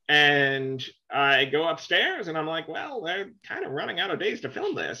 And I go upstairs and I'm like, well, they're kind of running out of days to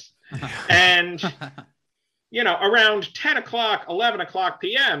film this. And, around 10 o'clock, 11 o'clock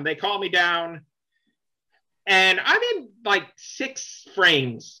p.m., they call me down. And I'm in like 6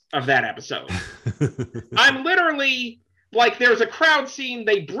 frames of that episode. I'm literally like, there's a crowd scene.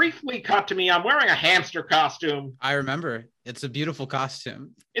 They briefly cut to me. I'm wearing a hamster costume. I remember. It's a beautiful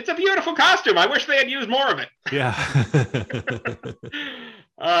costume. It's a beautiful costume. I wish they had used more of it. Yeah.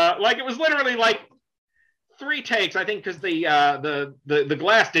 Like it was literally like 3 takes, I think, because the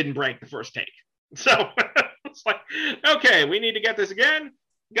glass didn't break the first take. So it's like, okay, we need to get this again.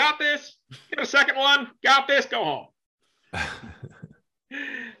 Got this. Get a second one. Got this. Go home.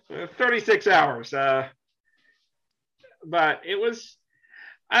 36 hours. But it was,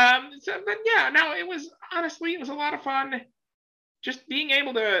 it was, honestly, it was a lot of fun. Just being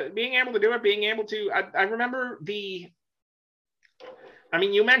able to do it, I remember you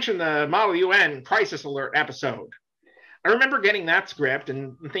mentioned the Model UN Crisis Alert episode. I remember getting that script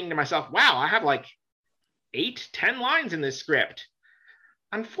and thinking to myself, wow, I have like 8-10 lines in this script.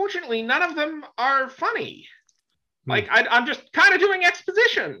 Unfortunately, none of them are funny. Like I'm just kind of doing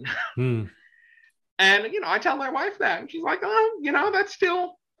exposition. And, I tell my wife that, and she's like, oh, that's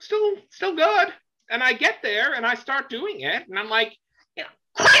still good. And I get there and I start doing it and I'm like,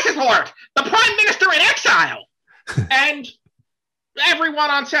 Crisis Alert, the Prime Minister in exile. And everyone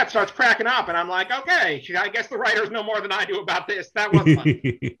on set starts cracking up, and I'm like, okay, I guess the writers know more than I do about this. That was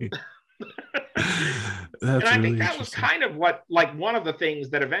funny. And I think that was kind of what, like, one of the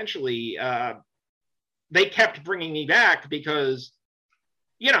things that eventually they kept bringing me back, because,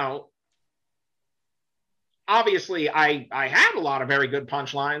 obviously I had a lot of very good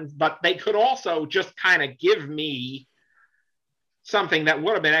punchlines, but they could also just kind of give me something that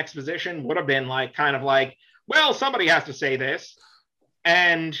would have been exposition, would have been like, kind of like, well, somebody has to say this.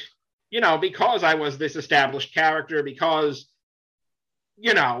 And, because I was this established character, because,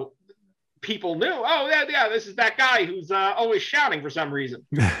 people knew, oh, yeah, this is that guy who's always shouting for some reason.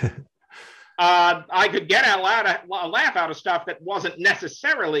 I could get a laugh out of stuff that wasn't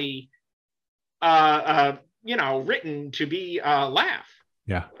necessarily written to be a laugh.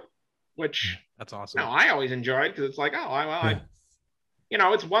 Yeah. Which That's awesome. I always enjoyed, because it's like, Yeah.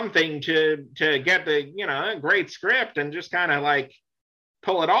 it's one thing to get the great script and just kind of like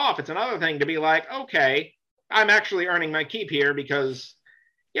pull it off. It's another thing to be like, okay, I'm actually earning my keep here, because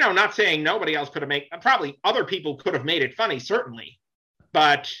not saying nobody else could have probably other people could have made it funny, certainly,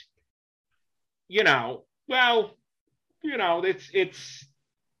 but it's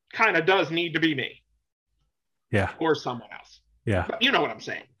kind of does need to be me. Yeah. Or someone else. Yeah. But you know what I'm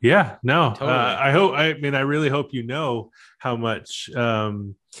saying. Yeah, no, Totally. I really hope how much,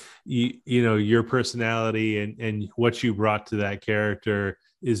 your personality and what you brought to that character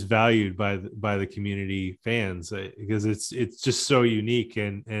is valued by the community fans, because it's just so unique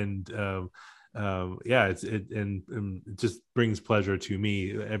and it just brings pleasure to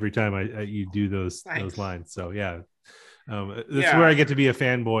me every time you do those lines. So yeah. That's where I get to be a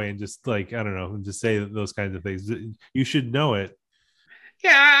fanboy and just like, I don't know, just say those kinds of things. You should know it.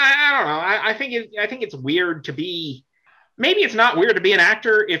 Yeah, I don't know. I think it's weird to be. Maybe it's not weird to be an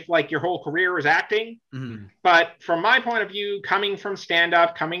actor if like your whole career is acting. Mm-hmm. But from my point of view, coming from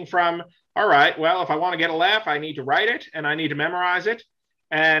stand-up, all right, well, if I want to get a laugh, I need to write it and I need to memorize it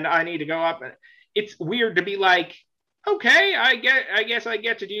and I need to go up. It's weird to be like, okay, I guess I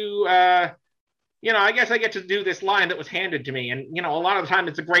get to do. I guess I get to do this line that was handed to me, and a lot of the time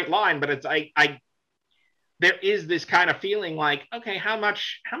it's a great line, but it's there is this kind of feeling like, okay, how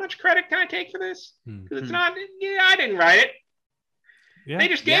much credit can I take for this? Because it's not, I didn't write it. Yeah. They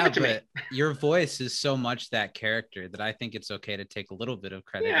just gave it to me. Your voice is so much that character that I think it's okay to take a little bit of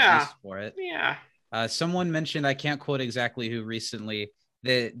credit at least for it. Yeah. Someone mentioned, I can't quote exactly who recently,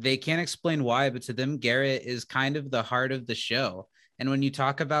 that they can't explain why, but to them, Garrett is kind of the heart of the show. And when you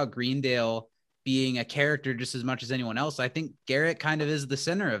talk about Greendale being a character just as much as anyone else, I think Garrett kind of is the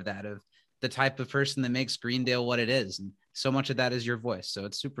center of that, of the type of person that makes Greendale what it is. And so much of that is your voice. So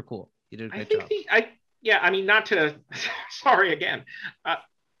it's super cool. You did a great job. Not to, sorry again,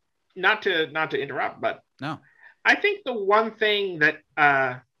 not to interrupt, but no, I think the one thing that,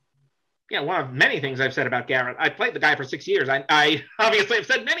 one of many things I've said about Garrett, I played the guy for 6 years. I obviously have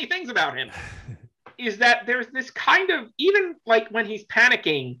said many things about him, is that there's this kind of, even like when he's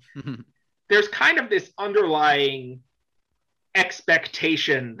panicking, there's kind of this underlying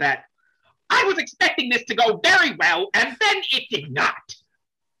expectation that I was expecting this to go very well, and then it did not.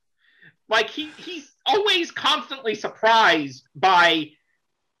 Like he's always constantly surprised by,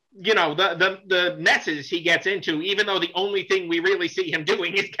 the messes he gets into, even though the only thing we really see him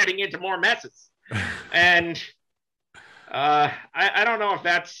doing is getting into more messes. And I don't know if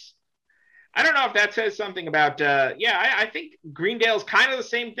that says something about, I think Greendale's kind of the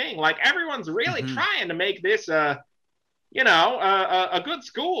same thing. Like everyone's really trying to make this, a good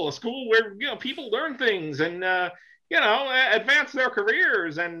school, a school where, people learn things and, advance their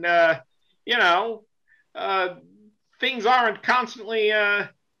careers and, things aren't constantly,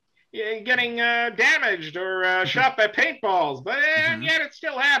 getting damaged or shot by paintballs, but yet it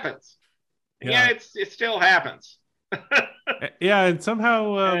still happens. Yeah, it still happens. Yeah, and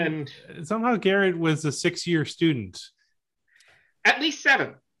somehow Garrett was a 6-year student. At least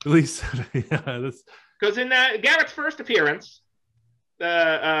 7. Yeah, because in Garrett's first appearance,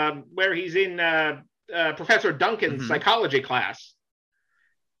 where he's in Professor Duncan's psychology class,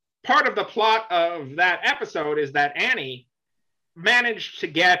 part of the plot of that episode is that Annie managed to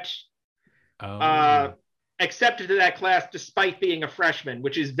get accepted to that class despite being a freshman,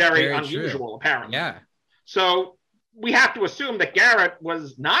 which is very unusual, apparently. Yeah. So we have to assume that Garrett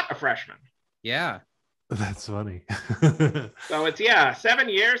was not a freshman. Yeah. That's funny. So it's 7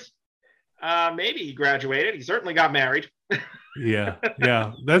 years. Maybe he graduated. He certainly got married. Yeah.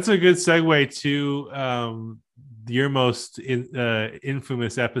 That's a good segue to your most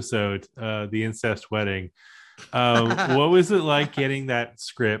infamous episode, the incest wedding. What was it like getting that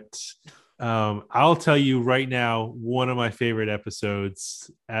script? I'll tell you right now, one of my favorite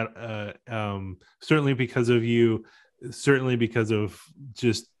episodes, certainly because of you, certainly because of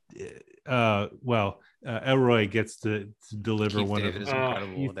just Elroy gets to deliver Keith one David of is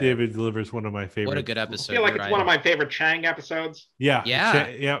incredible. Keith David delivers one of my favorite. What a good episode. I feel like it's one of my favorite Chang episodes. Yeah.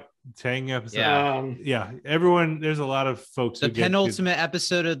 Yeah. Chang episode. Yeah. Everyone, there's a lot of folks. The penultimate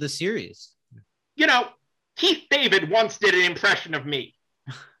episode of the series. Keith David once did an impression of me.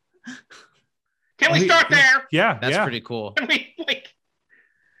 Can we start there? Yeah. That's pretty cool. Can we,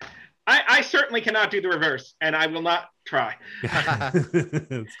 I certainly cannot do the reverse, and I will not try.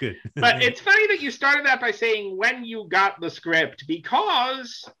 That's good. But it's funny that you started that by saying when you got the script,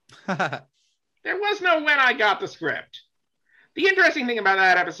 because there was no when I got the script. The interesting thing about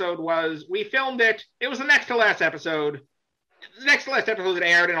that episode was we filmed it. It was the next to last episode. The next to last episode that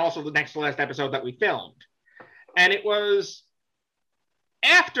aired, and also the next to last episode that we filmed. And it was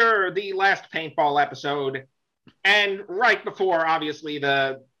after the last paintball episode, and right before, obviously,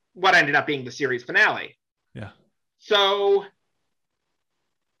 what ended up being the series finale. Yeah. So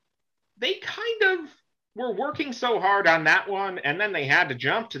they kind of were working so hard on that one, and then they had to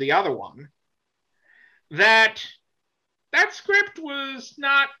jump to the other one, that script was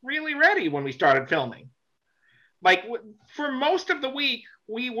not really ready when we started filming. Like, for most of the week,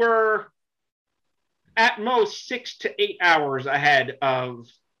 we were at most 6 to 8 hours ahead of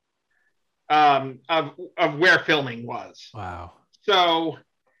where filming was. Wow. So,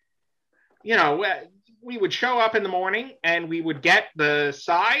 you know, we would show up in the morning and we would get the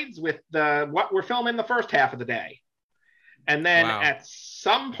sides with what we're filming the first half of the day. And then at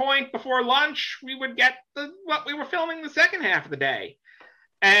some point before lunch, we would get what we were filming the second half of the day.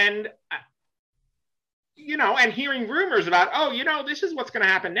 And, you know, and hearing rumors about, oh, you know, this is what's going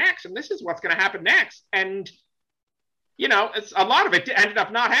to happen next, and this is what's going to happen next. And, you know, a lot of it ended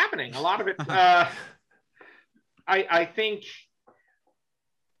up not happening. A lot of it, I think,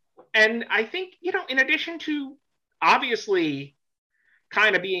 and I think, you know, in addition to obviously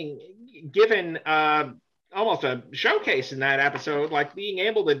kind of being given almost a showcase in that episode, like being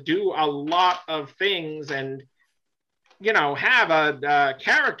able to do a lot of things and, you know, have a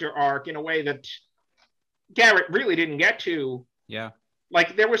character arc in a way that Garrett really didn't get to. Yeah.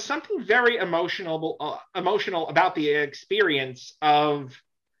 Like, there was something very emotional about the experience of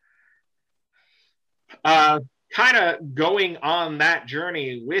kind of going on that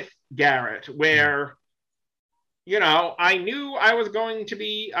journey with Garrett, where, you know, I knew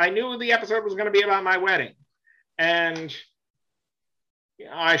the episode was going to be about my wedding. And, you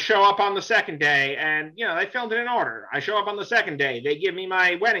know, I show up on the second day and, you know, they filmed it in order. I show up on the second day. They give me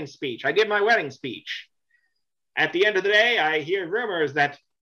my wedding speech. I give my wedding speech. At the end of the day, I hear rumors that,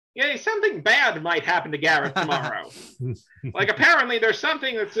 yeah, something bad might happen to Garrett tomorrow. Like, apparently there's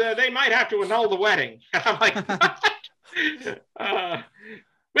something that they might have to annul the wedding. And I'm like, what?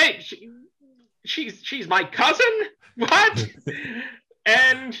 Wait, she's my cousin? What?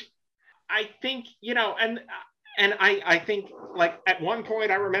 And I think, you know, and I think, like, at one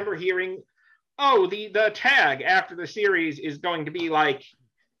point I remember hearing, oh, the tag after the series is going to be like,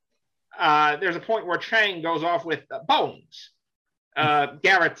 there's a point where Chang goes off with Bones,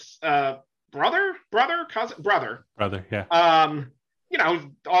 Garrett's brother, yeah. You know,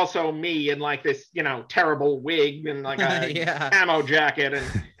 also me in like this, you know, terrible wig and like a camo jacket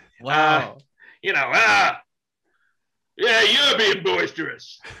and Wow. You know, yeah, you're being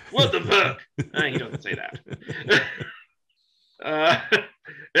boisterous. What the fuck? He doesn't say that. Yeah,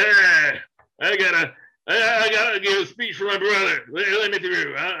 I gotta give a speech for my brother. Let me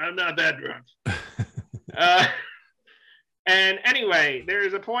through. I'm not that drunk. And anyway,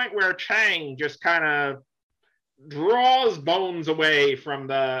 there's a point where Chang just kind of draws Bones away from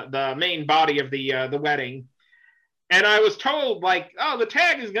the main body of the wedding. And I was told, like, oh, the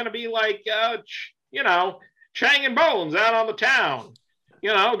tag is going to be like, you know, Chang and Bones out on the town,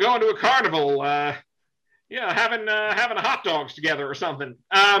 you know, going to a carnival, you know, having hot dogs together or something.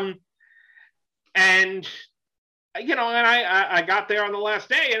 And, you know, and I got there on the last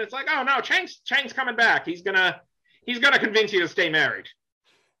day and it's like, oh no, Chang's coming back. He's gonna convince you to stay married.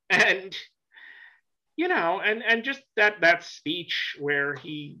 And, you know, and just that speech where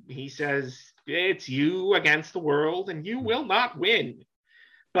he says, it's you against the world and you will not win,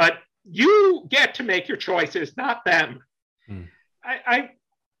 but you get to make your choices, not them. I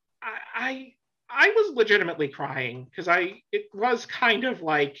was legitimately crying because it was kind of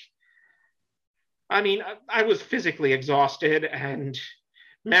like, I mean, I was physically exhausted and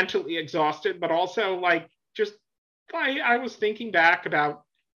mentally exhausted, but also like just I was thinking back about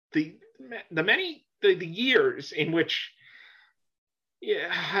the years in which,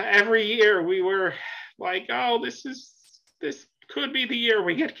 yeah, every year we were like, oh, this could be the year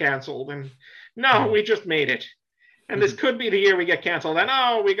we get canceled, and no, we just made it. And this could be the year we get canceled, and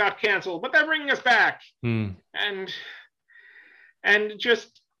oh, we got canceled, but they're bringing us back. And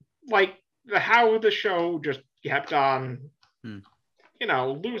just like how the show just kept on, you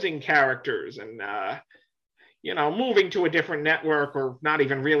know, losing characters and you know, moving to a different network or not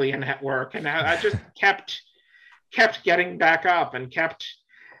even really a network, and I just kept getting back up and kept,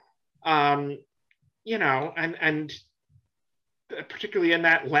 you know, and particularly in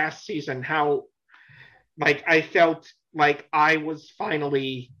that last season, how like I felt like I was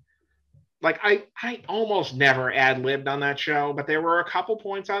finally, like I almost never ad-libbed on that show, but there were a couple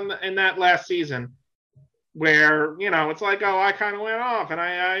points in that last season where, you know, it's like, oh, I kind of went off and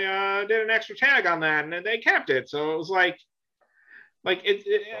I did an extra tag on that and they kept it. So it was like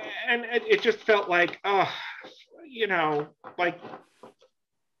it just felt like, oh, you know, like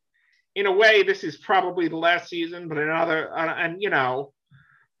in a way, this is probably the last season, but another, and you know,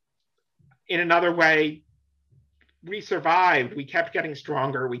 in another way, we survived. We kept getting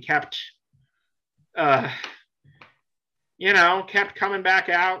stronger. We kept, you know, kept coming back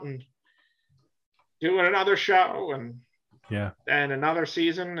out and doing another show and another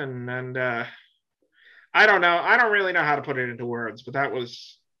season and I don't know. I don't really know how to put it into words, but that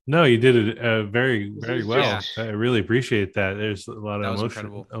was. No, you did it very, very well. Just, I really appreciate that. There's a lot of emotion,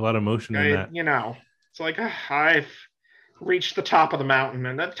 incredible. a lot of emotion in that. You know, it's like I've reached the top of the mountain,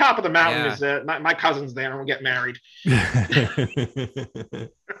 and the top of the mountain is my cousin's there, and we'll get married.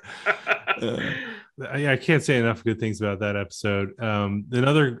 I can't say enough good things about that episode.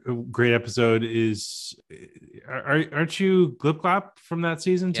 Another great episode is, aren't you Glip Glop from that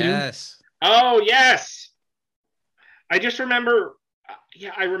season too? Yes. Oh yes. I just remember.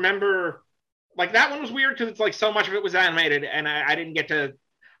 Yeah, I remember. Like that one was weird because it's like so much of it was animated, and I didn't get to.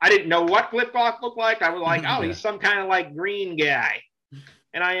 I didn't know what Glip Glop looked like. I was like, oh, he's some kind of like green guy,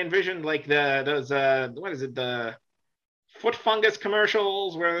 and I envisioned like those what is it, the foot fungus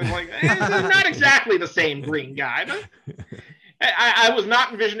commercials where it's like it's not exactly the same green guy. But I was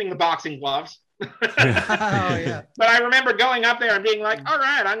not envisioning the boxing gloves. Oh yeah. But I remember going up there and being like, all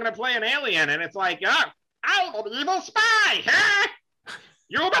right, I'm gonna play an alien, and it's like, I'm an evil spy, huh?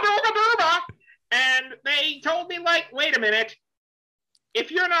 Yuba dooba dooba. And they told me, like, wait a minute,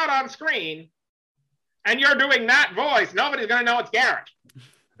 if you're not on screen and you're doing that voice, nobody's gonna know it's Garrett.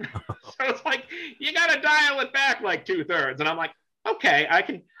 So it's like you gotta dial it back like 2/3. And I'm like, okay,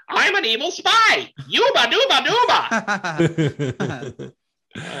 I'm an evil spy. Yuba dooba dooba.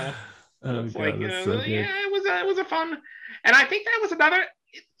 It's like, it was a fun, and I think that was another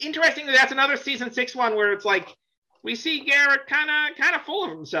interesting. That's another season 6 one where it's like we see Garrett kind of full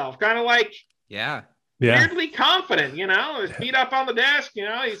of himself, kind of like weirdly confident. You know, his feet up on the desk. You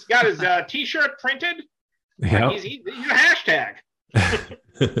know, he's got his T-shirt printed. Yeah, he's a hashtag.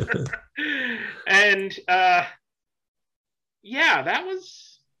 And yeah, that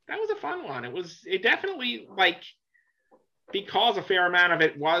was a fun one. It definitely, like, because a fair amount of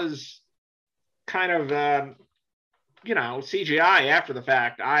it was kind of you know, CGI after the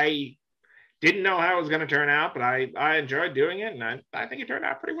fact. I didn't know how it was going to turn out, but I enjoyed doing it, and I think it turned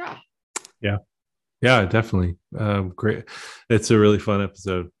out pretty well. Yeah, definitely. Great. It's a really fun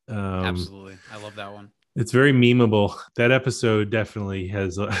episode. Absolutely. I love that one. It's very memeable. That episode definitely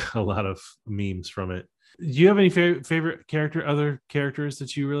has a lot of memes from it. Do you have any favorite other characters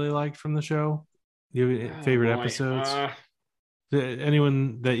that you really liked from the show? Do you have any favorite episodes?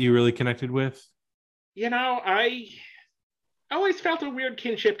 Anyone that you really connected with? You know, I always felt a weird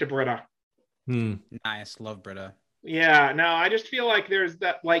kinship to Britta. Nice. Love Britta. Yeah, no, I just feel like there's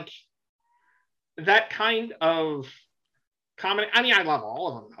that, like, that kind of comedy. I mean, I love all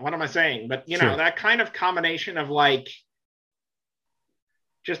of them. What am I saying? But, you know, that kind of combination of, like,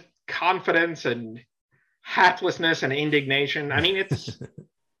 just confidence and haplessness and indignation. I mean, it's,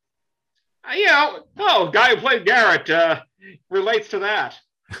 you know, guy who played Garrett relates to that.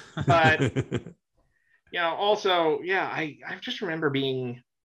 But, you know, also, yeah, I just remember being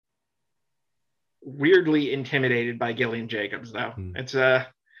weirdly intimidated by Gillian Jacobs, though. It's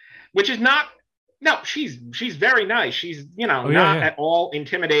which is not. No, she's very nice. She's, you know, not at all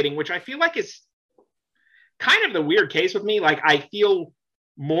intimidating, which I feel like is kind of the weird case with me. Like, I feel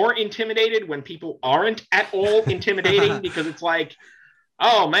more intimidated when people aren't at all intimidating because it's like,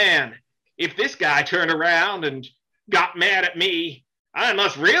 oh man, if this guy turned around and got mad at me, I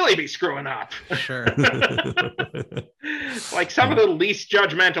must really be screwing up. Sure. Like some of the least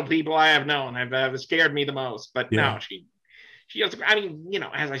judgmental people I have known have scared me the most. But no, she does. I mean, you know,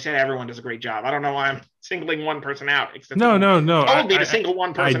 as I said, everyone does a great job. I don't know why I'm singling one person out. Except no. Told me to single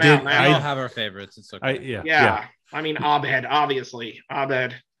one person out. I don't have our favorites. It's okay. Yeah. I mean, Abed, obviously.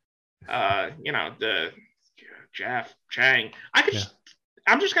 Abed. You know, the Jeff Chang.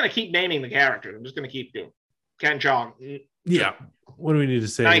 I'm just gonna keep naming the characters. I'm just gonna keep doing Ken Jeong. Yeah. What do we need to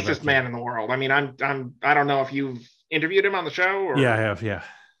say? Nicest man in the world. I mean, I don't know if you've interviewed him on the show or. Yeah, I have. Yeah.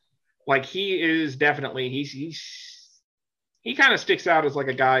 Like, he is definitely he kind of sticks out as like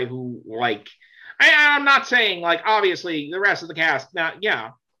a guy who, like, I'm not saying, like, obviously the rest of the cast,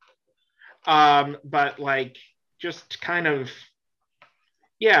 but like just kind of,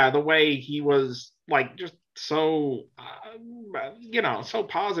 the way he was, like, just so, you know, so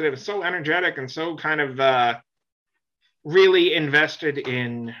positive, so energetic, and so kind of really invested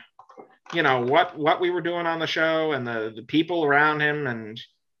in what we were doing on the show and the people around him. And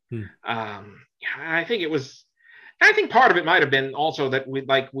I think part of it might have been also that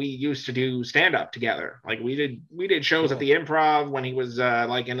we used to do stand up together. Like we did shows at the Improv when he was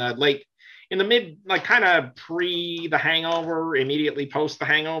in the mid, like kind of pre The Hangover, immediately post The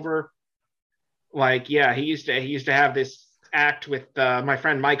Hangover. Like, yeah, he used to have this act with my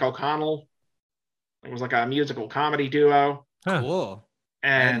friend Mike O'Connell. It was like a musical comedy duo. Cool.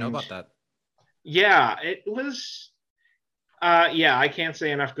 And I didn't know about that. Yeah, it was. I can't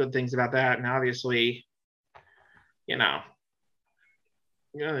say enough good things about that. And obviously,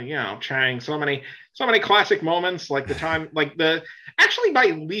 Chang, so many classic moments, like the time, like actually my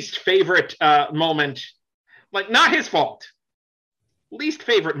least favorite moment, like not his fault, least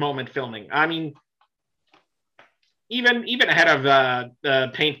favorite moment filming. I mean, even ahead of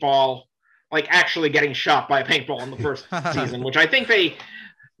the paintball, like actually getting shot by a paintball in the first season, which I think they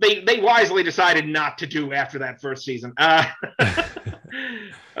wisely decided not to do after that first season.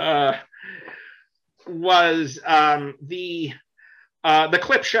 Was the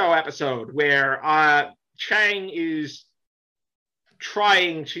clip show episode where Chang is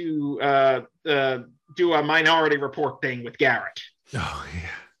trying to do a Minority Report thing with Garrett. Oh yeah.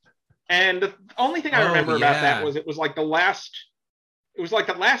 And the only thing I remember about that was it was like the last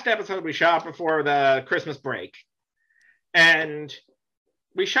episode we shot before the Christmas break. And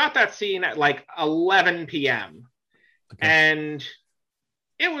we shot that scene at like 11 p.m. Okay. And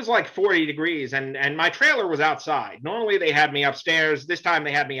it was like 40 degrees and my trailer was outside. Normally they had me upstairs. This time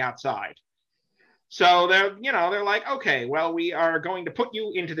they had me outside. So they're like, okay, well, we are going to put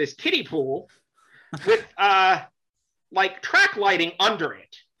you into this kiddie pool with like track lighting under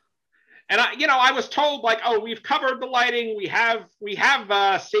it. And I was told like, oh, we've covered the lighting. We have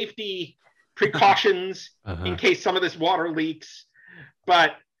safety precautions in case some of this water leaks.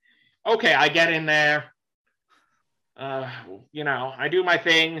 But okay, I get in there. I do my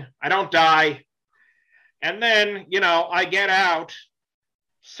thing. I don't die. And then, I get out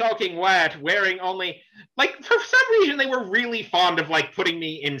soaking wet, wearing only, like, for some reason, they were really fond of, like, putting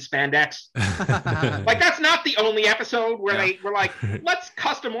me in spandex. Like, that's not the only episode where they were like, let's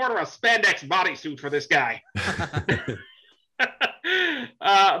custom order a spandex bodysuit for this guy.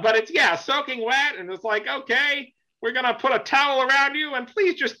 But it's, soaking wet, and it's like, okay, we're going to put a towel around you, and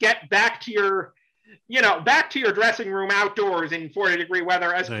please just get back to your dressing room outdoors in 40-degree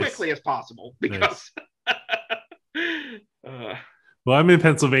weather as quickly as possible. Because well, I'm in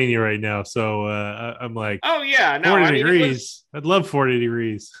Pennsylvania right now, so I'm like, oh yeah, no, 40 degrees. I'd love 40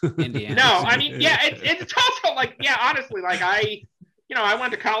 degrees. Indiana. No, I mean, yeah, it's also like, yeah, honestly, like I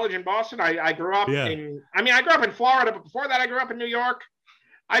went to college in Boston. I grew up I grew up in Florida, but before that, I grew up in New York.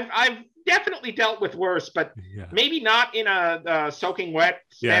 I've definitely dealt with worse, but maybe not in a soaking wet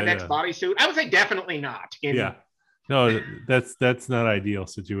spandex bodysuit. I would say definitely not. No, that's not ideal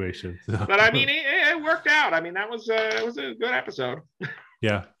situation. So. But I mean, it worked out. I mean, it was a good episode.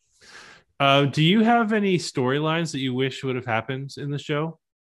 Yeah. Do you have any storylines that you wish would have happened in the show?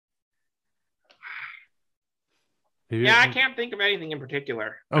 I can't think of anything in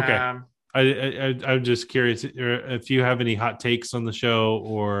particular. Okay. I'm just curious if you have any hot takes on the show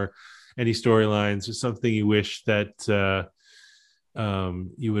or any storylines or something you wish that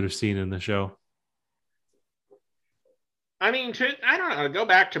you would have seen in the show. I mean, I don't know, go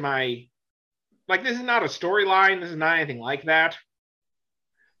back to my, like, this is not a storyline. This is not anything like that.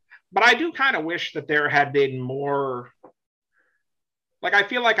 But I do kind of wish that there had been more, like, I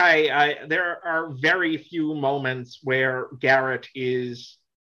feel like there are very few moments where Garrett is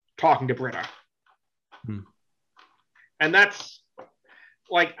talking to Britta. And that's,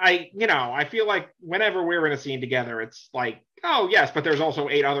 like, I feel like whenever we're in a scene together, it's like, oh, yes, but there's also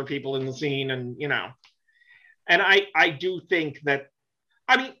 8 other people in the scene, and, And I do think that,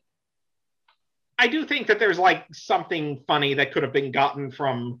 I do think that there's like something funny that could have been gotten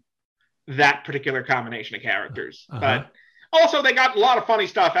from that particular combination of characters. But also they got a lot of funny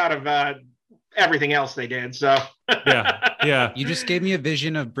stuff out of everything else they did. So yeah. You just gave me a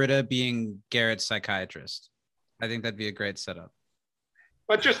vision of Britta being Garrett's psychiatrist. I think that'd be a great setup.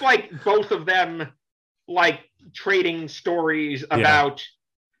 But just like both of them, like trading stories about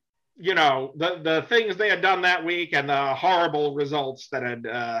the things they had done that week and the horrible results that had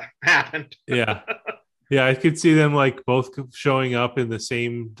happened. Yeah, I could see them like both showing up in the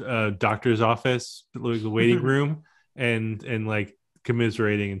same doctor's office, like the waiting room, and like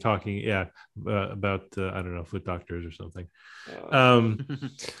commiserating and talking, about I don't know, foot doctors or something.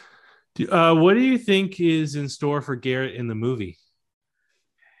 What do you think is in store for Garrett in the movie?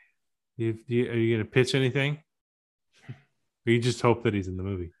 Are you going to pitch anything? Or you just hope that he's in the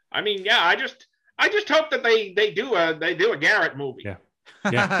movie? I mean, yeah, I just hope that they do a Garrett movie. Yeah.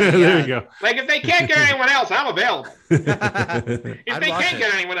 Yeah. There you go. Like if they can't get anyone else, I'm available. If I'd they watch can't it.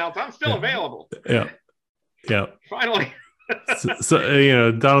 get anyone else, I'm still available. Yeah. Yeah. Finally.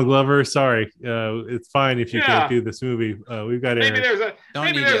 So, Donald Glover, sorry. It's fine if you can't do this movie. We've got Maybe Aaron.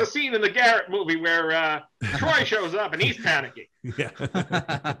 there's a scene in the Garrett movie where Troy shows up and he's panicking. Yeah.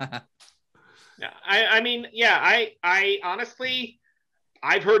 Yeah, I mean, yeah, I honestly,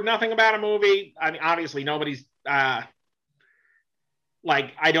 I've heard nothing about a movie. I mean, obviously, nobody's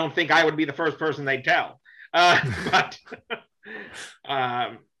like, I don't think I would be the first person they'd tell. But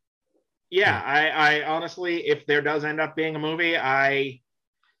yeah, I honestly, if there does end up being a movie, I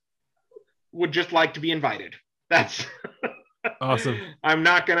would just like to be invited. That's Awesome. I'm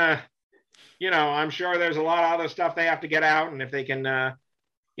not gonna, I'm sure there's a lot of other stuff they have to get out, and if they can,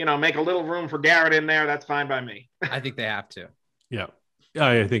 make a little room for Garrett in there, that's fine by me. I think they have to. Yeah.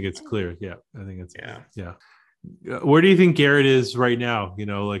 I think it's clear. Yeah. I think it's, Yeah. Where do you think Garrett is right now?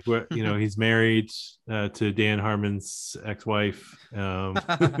 Like what, he's married to Dan Harmon's ex-wife.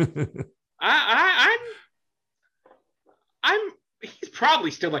 He's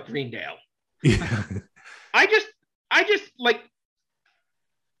probably still at Greendale. Yeah. I just like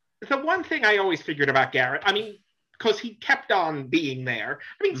the one thing I always figured about Garrett, I mean, because he kept on being there.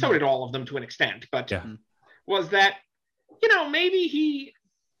 I mean, so did all of them to an extent, but was that, maybe he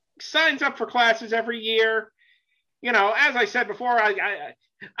signs up for classes every year. As I said before,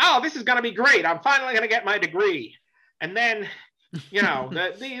 this is going to be great. I'm finally going to get my degree. And then,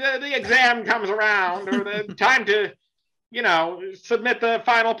 the exam comes around or the time to, submit the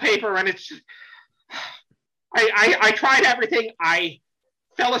final paper. And it's, I tried everything. I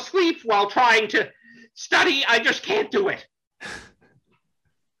fell asleep while trying to study. I just can't do it.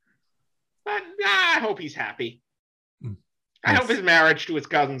 But I hope he's happy. I hope his marriage to his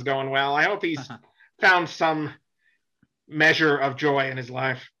cousin's going well. I hope he's found some measure of joy in his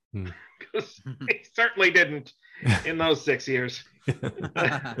life. Because he certainly didn't in those 6 years. For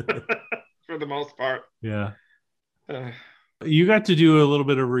the most part. Yeah. You got to do a little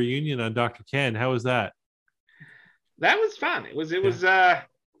bit of reunion on Dr. Ken. How was that? That was fun. It was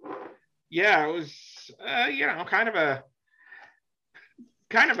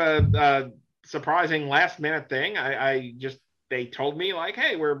kind of a surprising last minute thing. They told me like,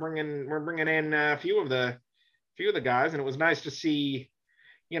 hey, we're bringing in a few of the guys, and it was nice to see,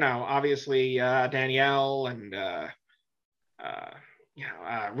 obviously Danielle and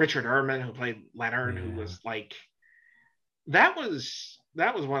Richard Ehrman, who played Leonard, who was like, that was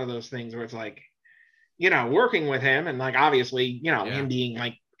one of those things where it's like, working with him and like obviously, him being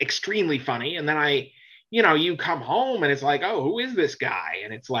like extremely funny, and then you come home and it's like, oh, who is this guy?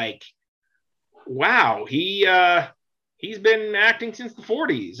 And it's like, wow, he's been acting since the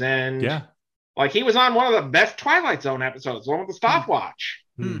 40s, and like he was on one of the best Twilight Zone episodes, the one with the stopwatch.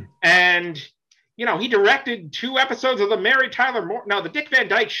 And he directed 2 episodes of the Dick Van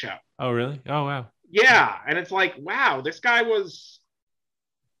Dyke Show. Oh, really? Oh, wow. Yeah, and it's like, wow, this guy was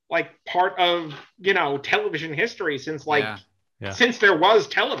like part of television history since since there was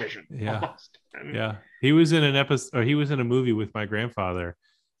television. Almost. And, he was in an episode, or he was in a movie with my grandfather.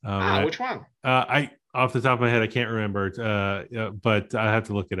 Which one? I off the top of my head I can't remember, but I have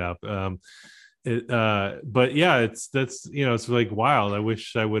to look it up. But yeah, it's like wild. I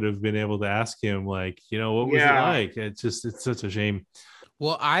wish I would have been able to ask him, like, what was it like? It's such a shame.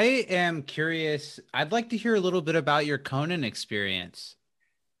 Well, I am curious. I'd like to hear a little bit about your Conan experience.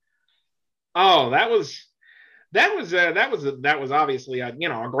 Oh, that was obviously a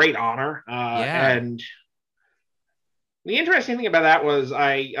great honor. And the interesting thing about that was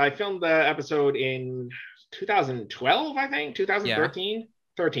I filmed the episode in 2012, I think, 2013,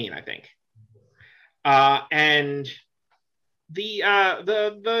 13, I think. And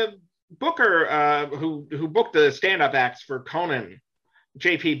the booker who booked the stand-up acts for Conan,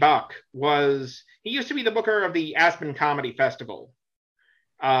 J.P. Buck, he used to be the booker of the Aspen Comedy Festival.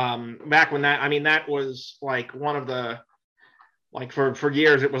 Back when that was like one of the, like for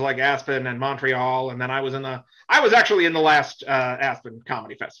years it was like Aspen and Montreal, and then I was actually in the last Aspen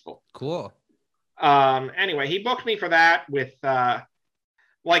Comedy Festival. Cool. Anyway, he booked me for that with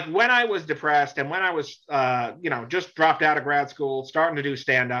like when I was depressed and when I was just dropped out of grad school, starting to do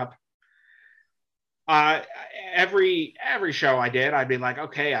stand-up. Every show I did, I'd be like,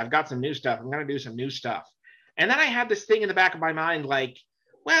 okay, I've got some new stuff. I'm going to do some new stuff. And then I had this thing in the back of my mind, like,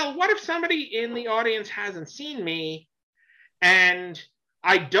 well, what if somebody in the audience hasn't seen me and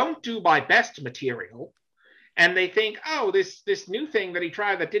I don't do my best material, and they think, oh, this new thing that he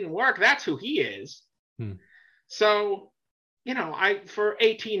tried that didn't work, that's who he is. So for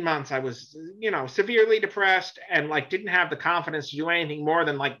 18 months I was, severely depressed and like didn't have the confidence to do anything more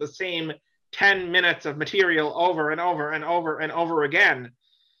than like the same 10 minutes of material over and over and over and over again.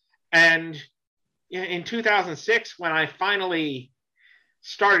 And in 2006, when I finally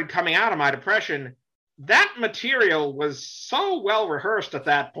started coming out of my depression, that material was so well rehearsed at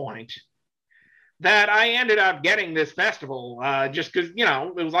that point that I ended up getting this festival just because,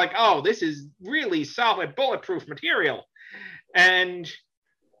 it was like, oh, this is really solid, bulletproof material. And,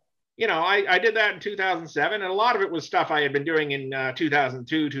 I did that in 2007. And a lot of it was stuff I had been doing in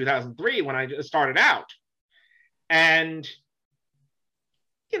 2002, 2003 when I started out. And,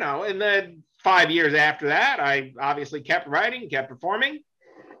 in the 5 years after that, I obviously kept writing, kept performing.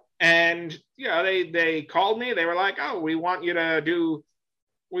 And, they called me. They were like, oh, we want you to do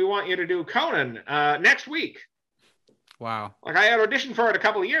Conan next week. Wow. Like I had auditioned for it a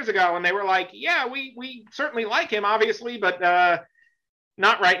couple of years ago and they were like, yeah, we certainly like him, obviously, but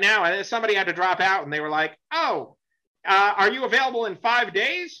not right now. And then somebody had to drop out and they were like, oh, are you available in 5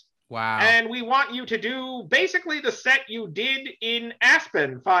 days? Wow. And we want you to do basically the set you did in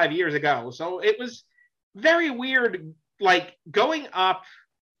Aspen 5 years ago. So it was very weird, like going up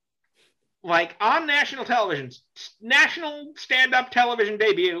like on national television, national stand-up television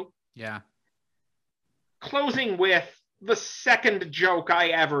debut. Yeah. Closing with the second joke I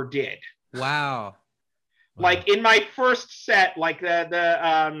ever did. Wow. Like in my first set, like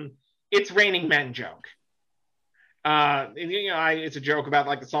the It's Raining Men joke. It's a joke about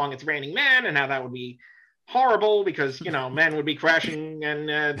like the song It's Raining Men and how that would be horrible because, men would be crashing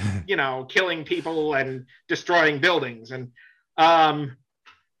and, killing people and destroying buildings. And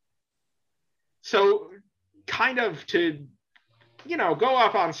so kind of to, go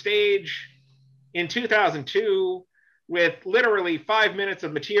up on stage in 2002 with literally 5 minutes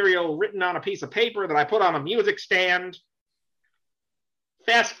of material written on a piece of paper that I put on a music stand.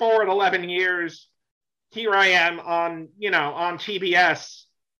 Fast forward 11 years, here I am on TBS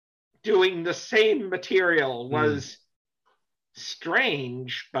doing the same material was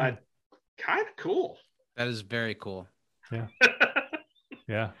strange, but kind of cool. That is very cool. Yeah.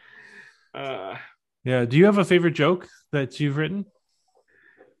 Yeah. Yeah. Do you have a favorite joke that you've written?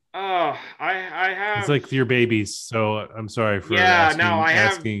 Oh, I have. It's like your babies, so I'm sorry for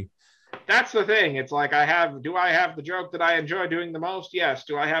asking. That's the thing. It's like do I have the joke that I enjoy doing the most? Yes.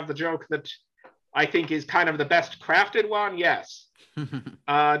 Do I have the joke that I think is kind of the best crafted one? Yes. Do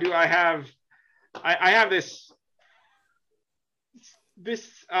I have this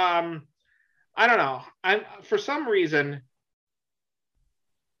I don't know. For some reason,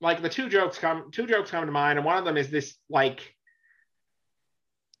 like the two jokes come to mind, and one of them is this like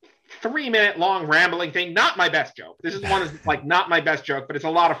 3-minute long rambling thing. Not my best joke. This is one that's like not my best joke, but it's a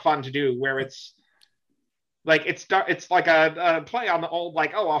lot of fun to do. Where it's like it's like a play on the old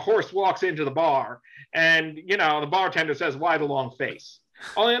like, oh, a horse walks into the bar, and the bartender says, "Why the long face?"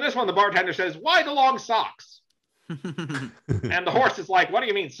 Only in this one, the bartender says, "Why the long socks?" And the horse is like, "What do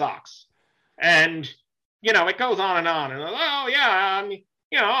you mean socks?" And it goes on and on. And oh yeah,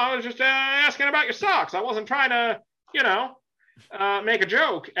 I was just asking about your socks. I wasn't trying to make a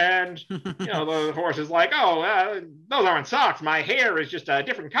joke. And the horse is like, oh, those aren't socks. My hair is just a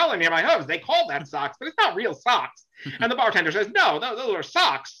different color near my hooves. They call that socks, but it's not real socks. And the bartender says, no, those are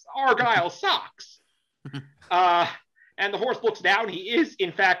socks, Argyle socks. And the horse looks down. He is,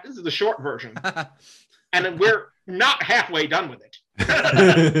 in fact, this is the short version. And we're not halfway done with it.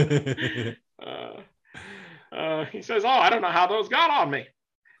 He says, oh, I don't know how those got on me.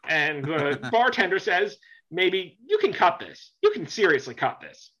 And the bartender says, maybe you can cut this. You can seriously cut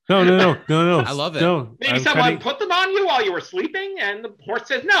this. No. I love it. No, maybe someone put them on you while you were sleeping. And the horse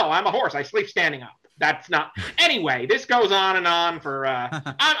says, no, I'm a horse. I sleep standing up. That's not. Anyway, this goes on and on for,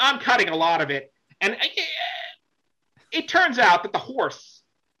 I'm cutting a lot of it. And it turns out that the horse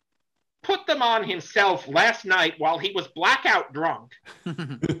put them on himself last night while he was blackout drunk,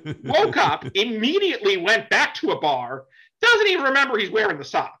 woke up, immediately went back to a bar, doesn't even remember he's wearing the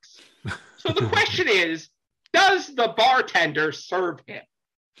socks. So the question is, does the bartender serve him?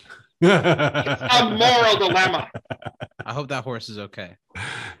 It's a moral dilemma. I hope that horse is okay.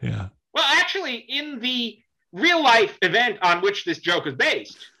 Yeah. Well, actually, in the real life event on which this joke is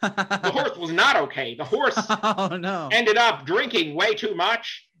based, the horse was not okay. The horse ended up drinking way too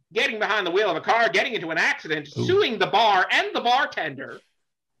much, getting behind the wheel of a car, getting into an accident, suing the bar and the bartender.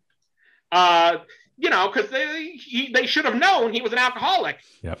 Because they should have known he was an alcoholic.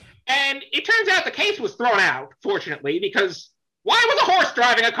 Yep. And it turns out the case was thrown out, fortunately, because why was a horse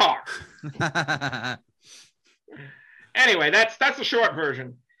driving a car? Anyway, that's the short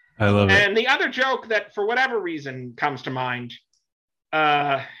version. I love it. And the other joke that, for whatever reason, comes to mind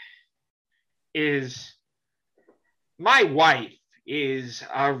is my wife is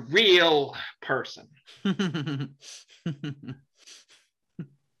a real person. And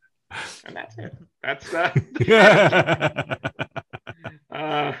that's it. That's I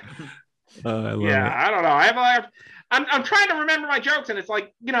love it. I don't know. I'm trying to remember my jokes, and it's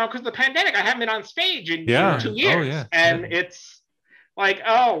like, because of the pandemic, I haven't been on stage in 2 years. And it's like,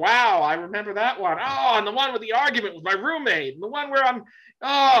 oh wow, I remember that one. Oh, and the one with the argument with my roommate, and the one where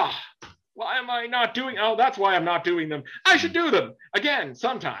why am I not doing? Oh, that's why I'm not doing them. I should do them again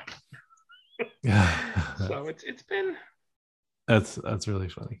sometime. So it's been. That's really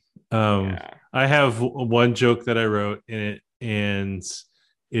funny. I have one joke that I wrote in it, and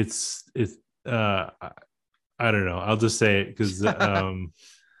it's I don't know. I'll just say it because I don't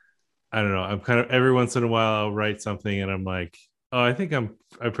know. I'm kind of, every once in a while I'll write something and I'm like, oh, I think I'm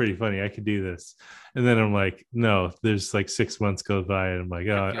pretty funny. I could do this. And then I'm like, no, there's like 6 months goes by and I'm like,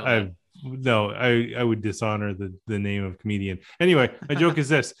 oh, I would dishonor the name of comedian. Anyway, my joke is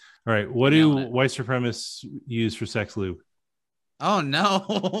this. All right. What do white supremacists use for sex lube? Oh no.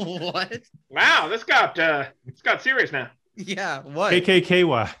 What? Wow, this got serious now. Yeah, what?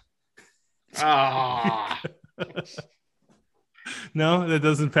 KKKY. Ah. No, that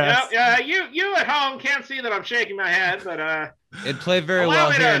doesn't pass. Yeah, you at home can't see that I'm shaking my head, but it played very well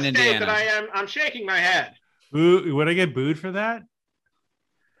here in Indiana. That I'm shaking my head. Boo, would I get booed for that?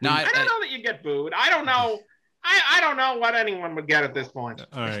 No, I don't know that you get booed. I don't know. I don't know what anyone would get at this point.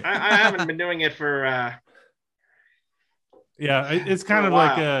 All right. I haven't been doing it for. Yeah, it's kind of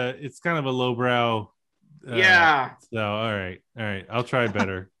like it's kind of a lowbrow. Yeah. So all right, I'll try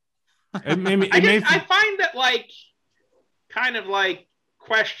better. I find that kind of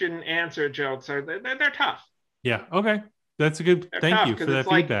question answer jokes they're tough. Yeah. Okay. That's a good. Thank you for that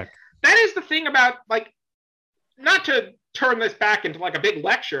feedback. That is the thing about not to turn this back into a big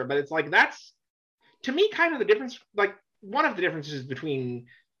lecture, but it's that's to me kind of the difference. One of the differences between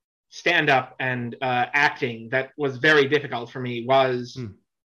stand-up and acting that was very difficult for me was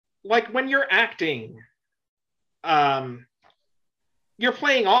when you're acting, you're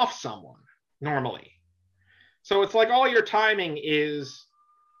playing off someone normally. So it's all your timing is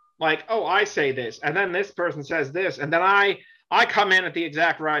oh, I say this, and then this person says this, and then I come in at the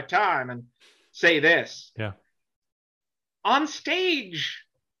exact right time and say this. Yeah. On stage,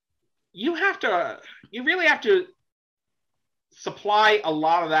 you really have to supply a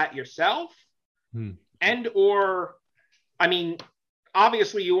lot of that yourself.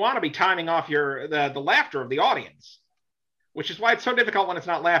 Obviously you want to be timing off the laughter of the audience, which is why it's so difficult when it's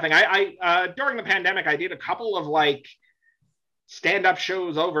not laughing. I during the pandemic, I did a couple of stand-up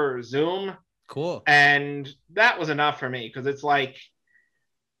shows over Zoom. Cool. And that was enough for me because it's I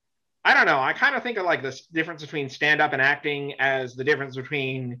don't know. I kind of think of this difference between stand-up and acting as the difference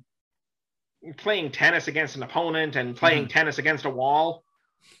between playing tennis against an opponent and playing tennis against a wall.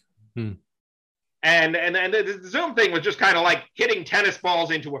 And the Zoom thing was just kind of hitting tennis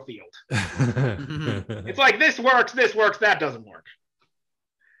balls into a field. It's this works, that doesn't work.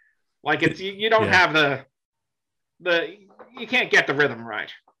 It's you don't have you can't get the rhythm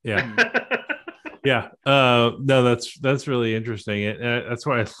right. Yeah. Yeah. No, that's really interesting. And that's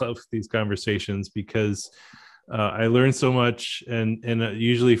why I love these conversations because I learn so much and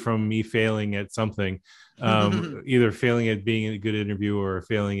usually from me failing at something, either failing at being a good interview or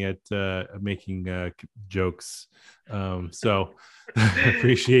failing at making jokes. So I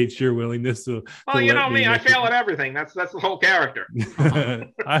appreciate your willingness to. Well, you know me, I fail at everything. That's the whole character.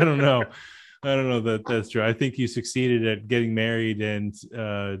 I don't know that that's true. I think you succeeded at getting married and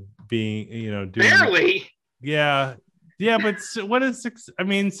being, doing barely. Yeah. Yeah, but what is success? I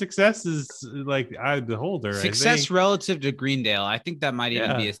mean, success is eye beholder. Success relative to Greendale. I think that might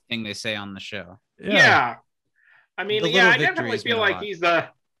even be a thing they say on the show. Yeah. I mean, I definitely feel like he's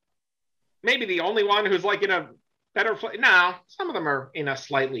maybe the only one who's in a better place. No, some of them are in a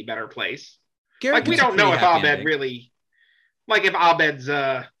slightly better place. We don't know if Abed really, if Abed's,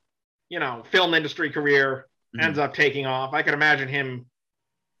 film industry career ends up taking off. I could imagine him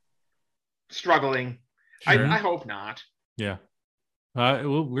struggling. Sure. I hope not. Yeah.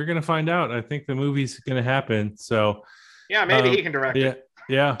 Well, we're going to find out. I think the movie's going to happen. So yeah, maybe he can direct it.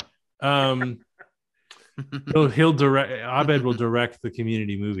 Yeah. He'll direct. Abed will direct the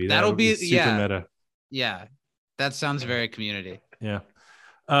Community movie. That'll be super meta. Yeah. That sounds very Community. Yeah.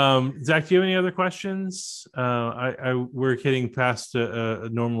 Zach, do you have any other questions? We're hitting past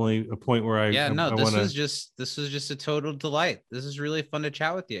normally a point where this was just a total delight. This is really fun to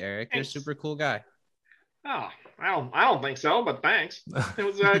chat with you, Eric. You're a super cool guy. Oh, I don't think so, but thanks. It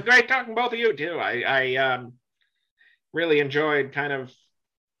was great talking to both of you too. I really enjoyed kind of,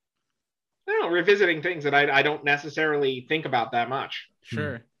 I don't know, revisiting things that I don't necessarily think about that much.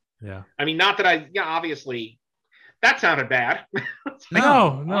 Sure. Yeah. I mean, not that obviously that sounded bad.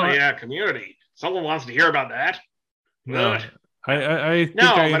 No. Oh yeah, Community. Someone wants to hear about that. No. Ugh. I think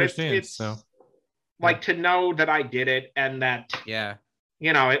No, I but understand. it's so like to know that I did it and that, Yeah.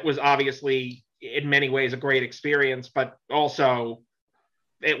 it was obviously in many ways a great experience, but also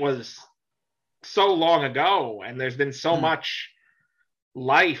it was so long ago and there's been so much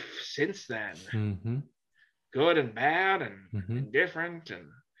life since then, Mhm. good and bad and Mhm. indifferent and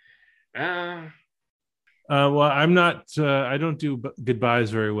well, I'm not. I don't do goodbyes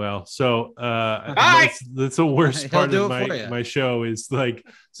very well, so Bye! that's the worst He'll part do of it for ya. my show is like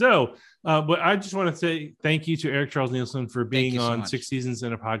so. But I just want to say thank you to Eric Charles Nielsen for being you so on much. 6 Seasons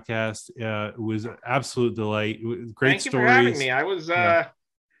in a Podcast. It was an absolute delight. Great thank you stories. for having me. I was Yeah.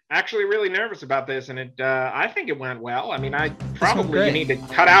 actually really nervous about this, and I think it went well. I mean, I probably great. need to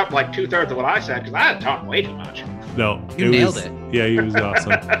cut out like 2/3 of what I said because I had talked way too much. No, You nailed was, it. Yeah, he was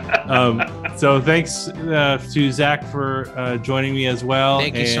awesome. So thanks to Zach for joining me as well.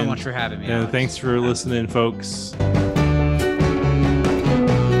 Thank you so and- much for having me. And Alex. thanks for listening, folks.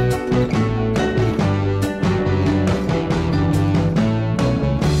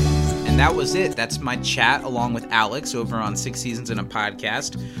 And that was it. That's my chat along with Alex over on 6 Seasons in a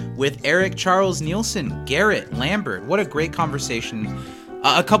Podcast with Eric Charles Nielsen, Garrett Lambert. What a great conversation.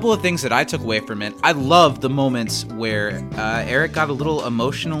 A couple of things that I took away from it. I love the moments where Eric got a little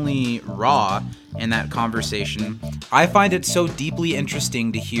emotionally raw in that conversation. I find it so deeply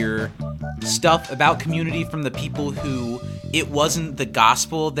interesting to hear stuff about Community from the people who it wasn't the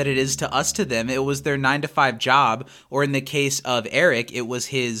gospel that it is to us to them. It was their 9-to-5 job, or in the case of Eric, it was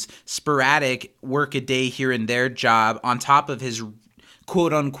his sporadic work a day here and there job on top of his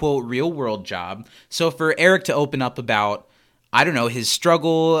quote unquote real world job. So for Eric to open up about, I don't know, his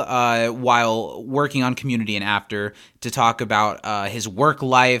struggle while working on Community and after, to talk about his work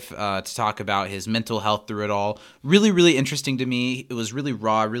life, to talk about his mental health through it all. Really, really interesting to me. It was really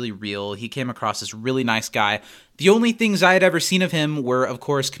raw, really real. He came across as a really nice guy. The only things I had ever seen of him were, of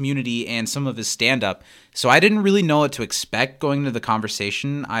course, Community and some of his stand-up. So I didn't really know what to expect going into the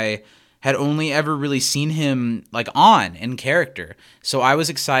conversation. I had only ever really seen him like on in character. So I was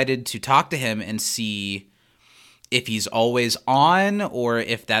excited to talk to him and see if he's always on, or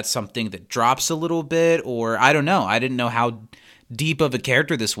if that's something that drops a little bit, or I don't know. I didn't know how deep of a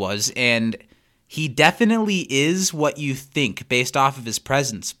character this was, and he definitely is what you think based off of his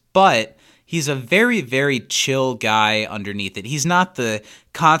presence, but he's a very, very chill guy underneath it. He's not the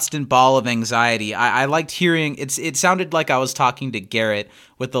constant ball of anxiety. I liked hearing, it sounded like I was talking to Garrett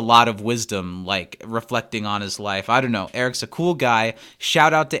with a lot of wisdom, like reflecting on his life. I don't know. Eric's a cool guy.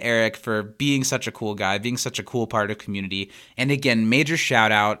 Shout out to Eric for being such a cool guy, being such a cool part of Community. And again, major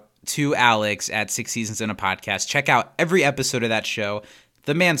shout out to Alex at 6 Seasons in a Podcast. Check out every episode of that show.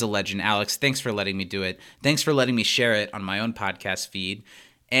 The man's a legend. Alex, thanks for letting me do it. Thanks for letting me share it on my own podcast feed.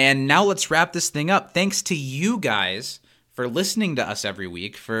 And now let's wrap this thing up. Thanks to you guys for listening to us every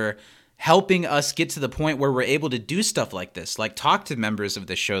week, for helping us get to the point where we're able to do stuff like this, like talk to members of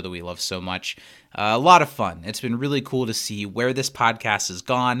the show that we love so much. A lot of fun. It's been really cool to see where this podcast has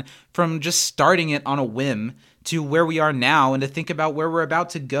gone from just starting it on a whim to where we are now, and to think about where we're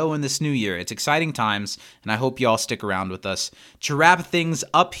about to go in this new year. It's exciting times, and I hope you all stick around with us. To wrap things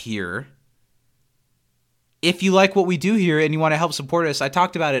up here, if you like what we do here and you want to help support us, I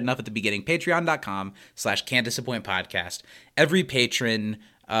talked about it enough at the beginning. Patreon.com/can'tdisappointpodcast. Every patron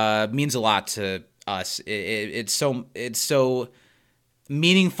means a lot to us. It's so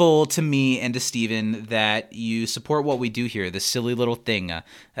meaningful to me and to Steven that you support what we do here, this silly little thing,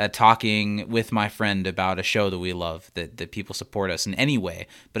 talking with my friend about a show that we love, that people support us in any way,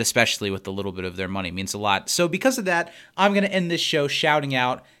 but especially with a little bit of their money. It means a lot. So because of that, I'm going to end this show shouting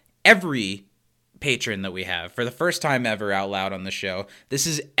out every patron that we have for the first time ever out loud on the show. This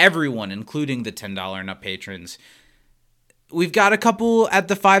is everyone, including the $10 and up patrons. We've got a couple at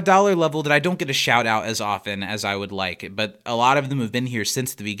the $5 level that I don't get a shout out as often as I would like, but a lot of them have been here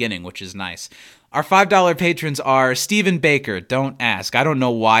since the beginning, which is nice. Our $5 patrons are Stephen Baker. Don't ask. I don't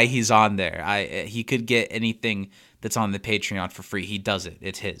know why he's on there. He could get anything that's on the Patreon for free. He does it.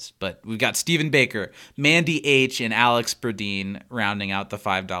 It's his. But we've got Stephen Baker, Mandy H., and Alex Burdine rounding out the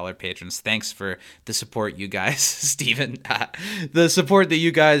 $5 patrons. Thanks for the support, you guys. Stephen, the support that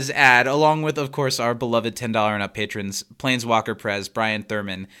you guys add, along with, of course, our beloved $10 and up patrons, Planeswalker Prez, Brian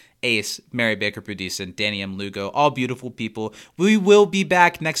Thurman, Ace, Mary Baker Pudison, Danny M. Lugo, all beautiful people. We will be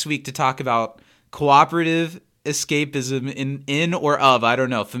back next week to talk about cooperative escapism in or of, I don't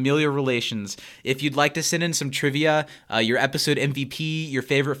know, familiar relations. If you'd like to send in some trivia, your episode MVP, your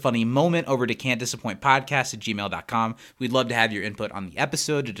favorite funny moment, over to can'tdisappointpodcast@gmail.com. We'd love to have your input on the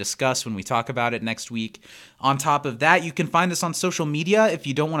episode to discuss when we talk about it next week. On top of that, you can find us on social media. If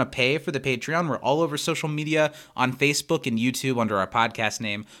you don't want to pay for the Patreon, we're all over social media, on Facebook and YouTube under our podcast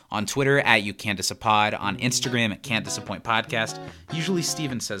name, on Twitter at YouCan'tDisapPod, on Instagram at Can'tDisappointPodcast. Usually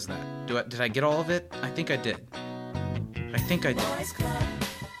Steven says that. Did I get all of it? I think I did. And I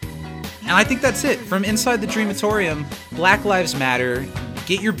think that's it. From inside the Dreamatorium, Black Lives Matter.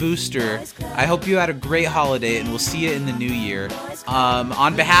 Get your booster. I hope you had a great holiday, and we'll see you in the new year.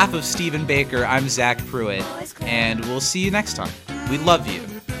 On behalf of Stephen Baker, I'm Zach Pruitt, and we'll see you next time. We love you.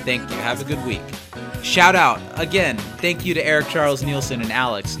 Thank you. Have a good week. Shout out, again, thank you to Eric Charles Nielsen and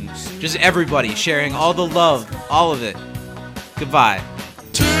Alex, and just everybody sharing all the love, all of it. Goodbye.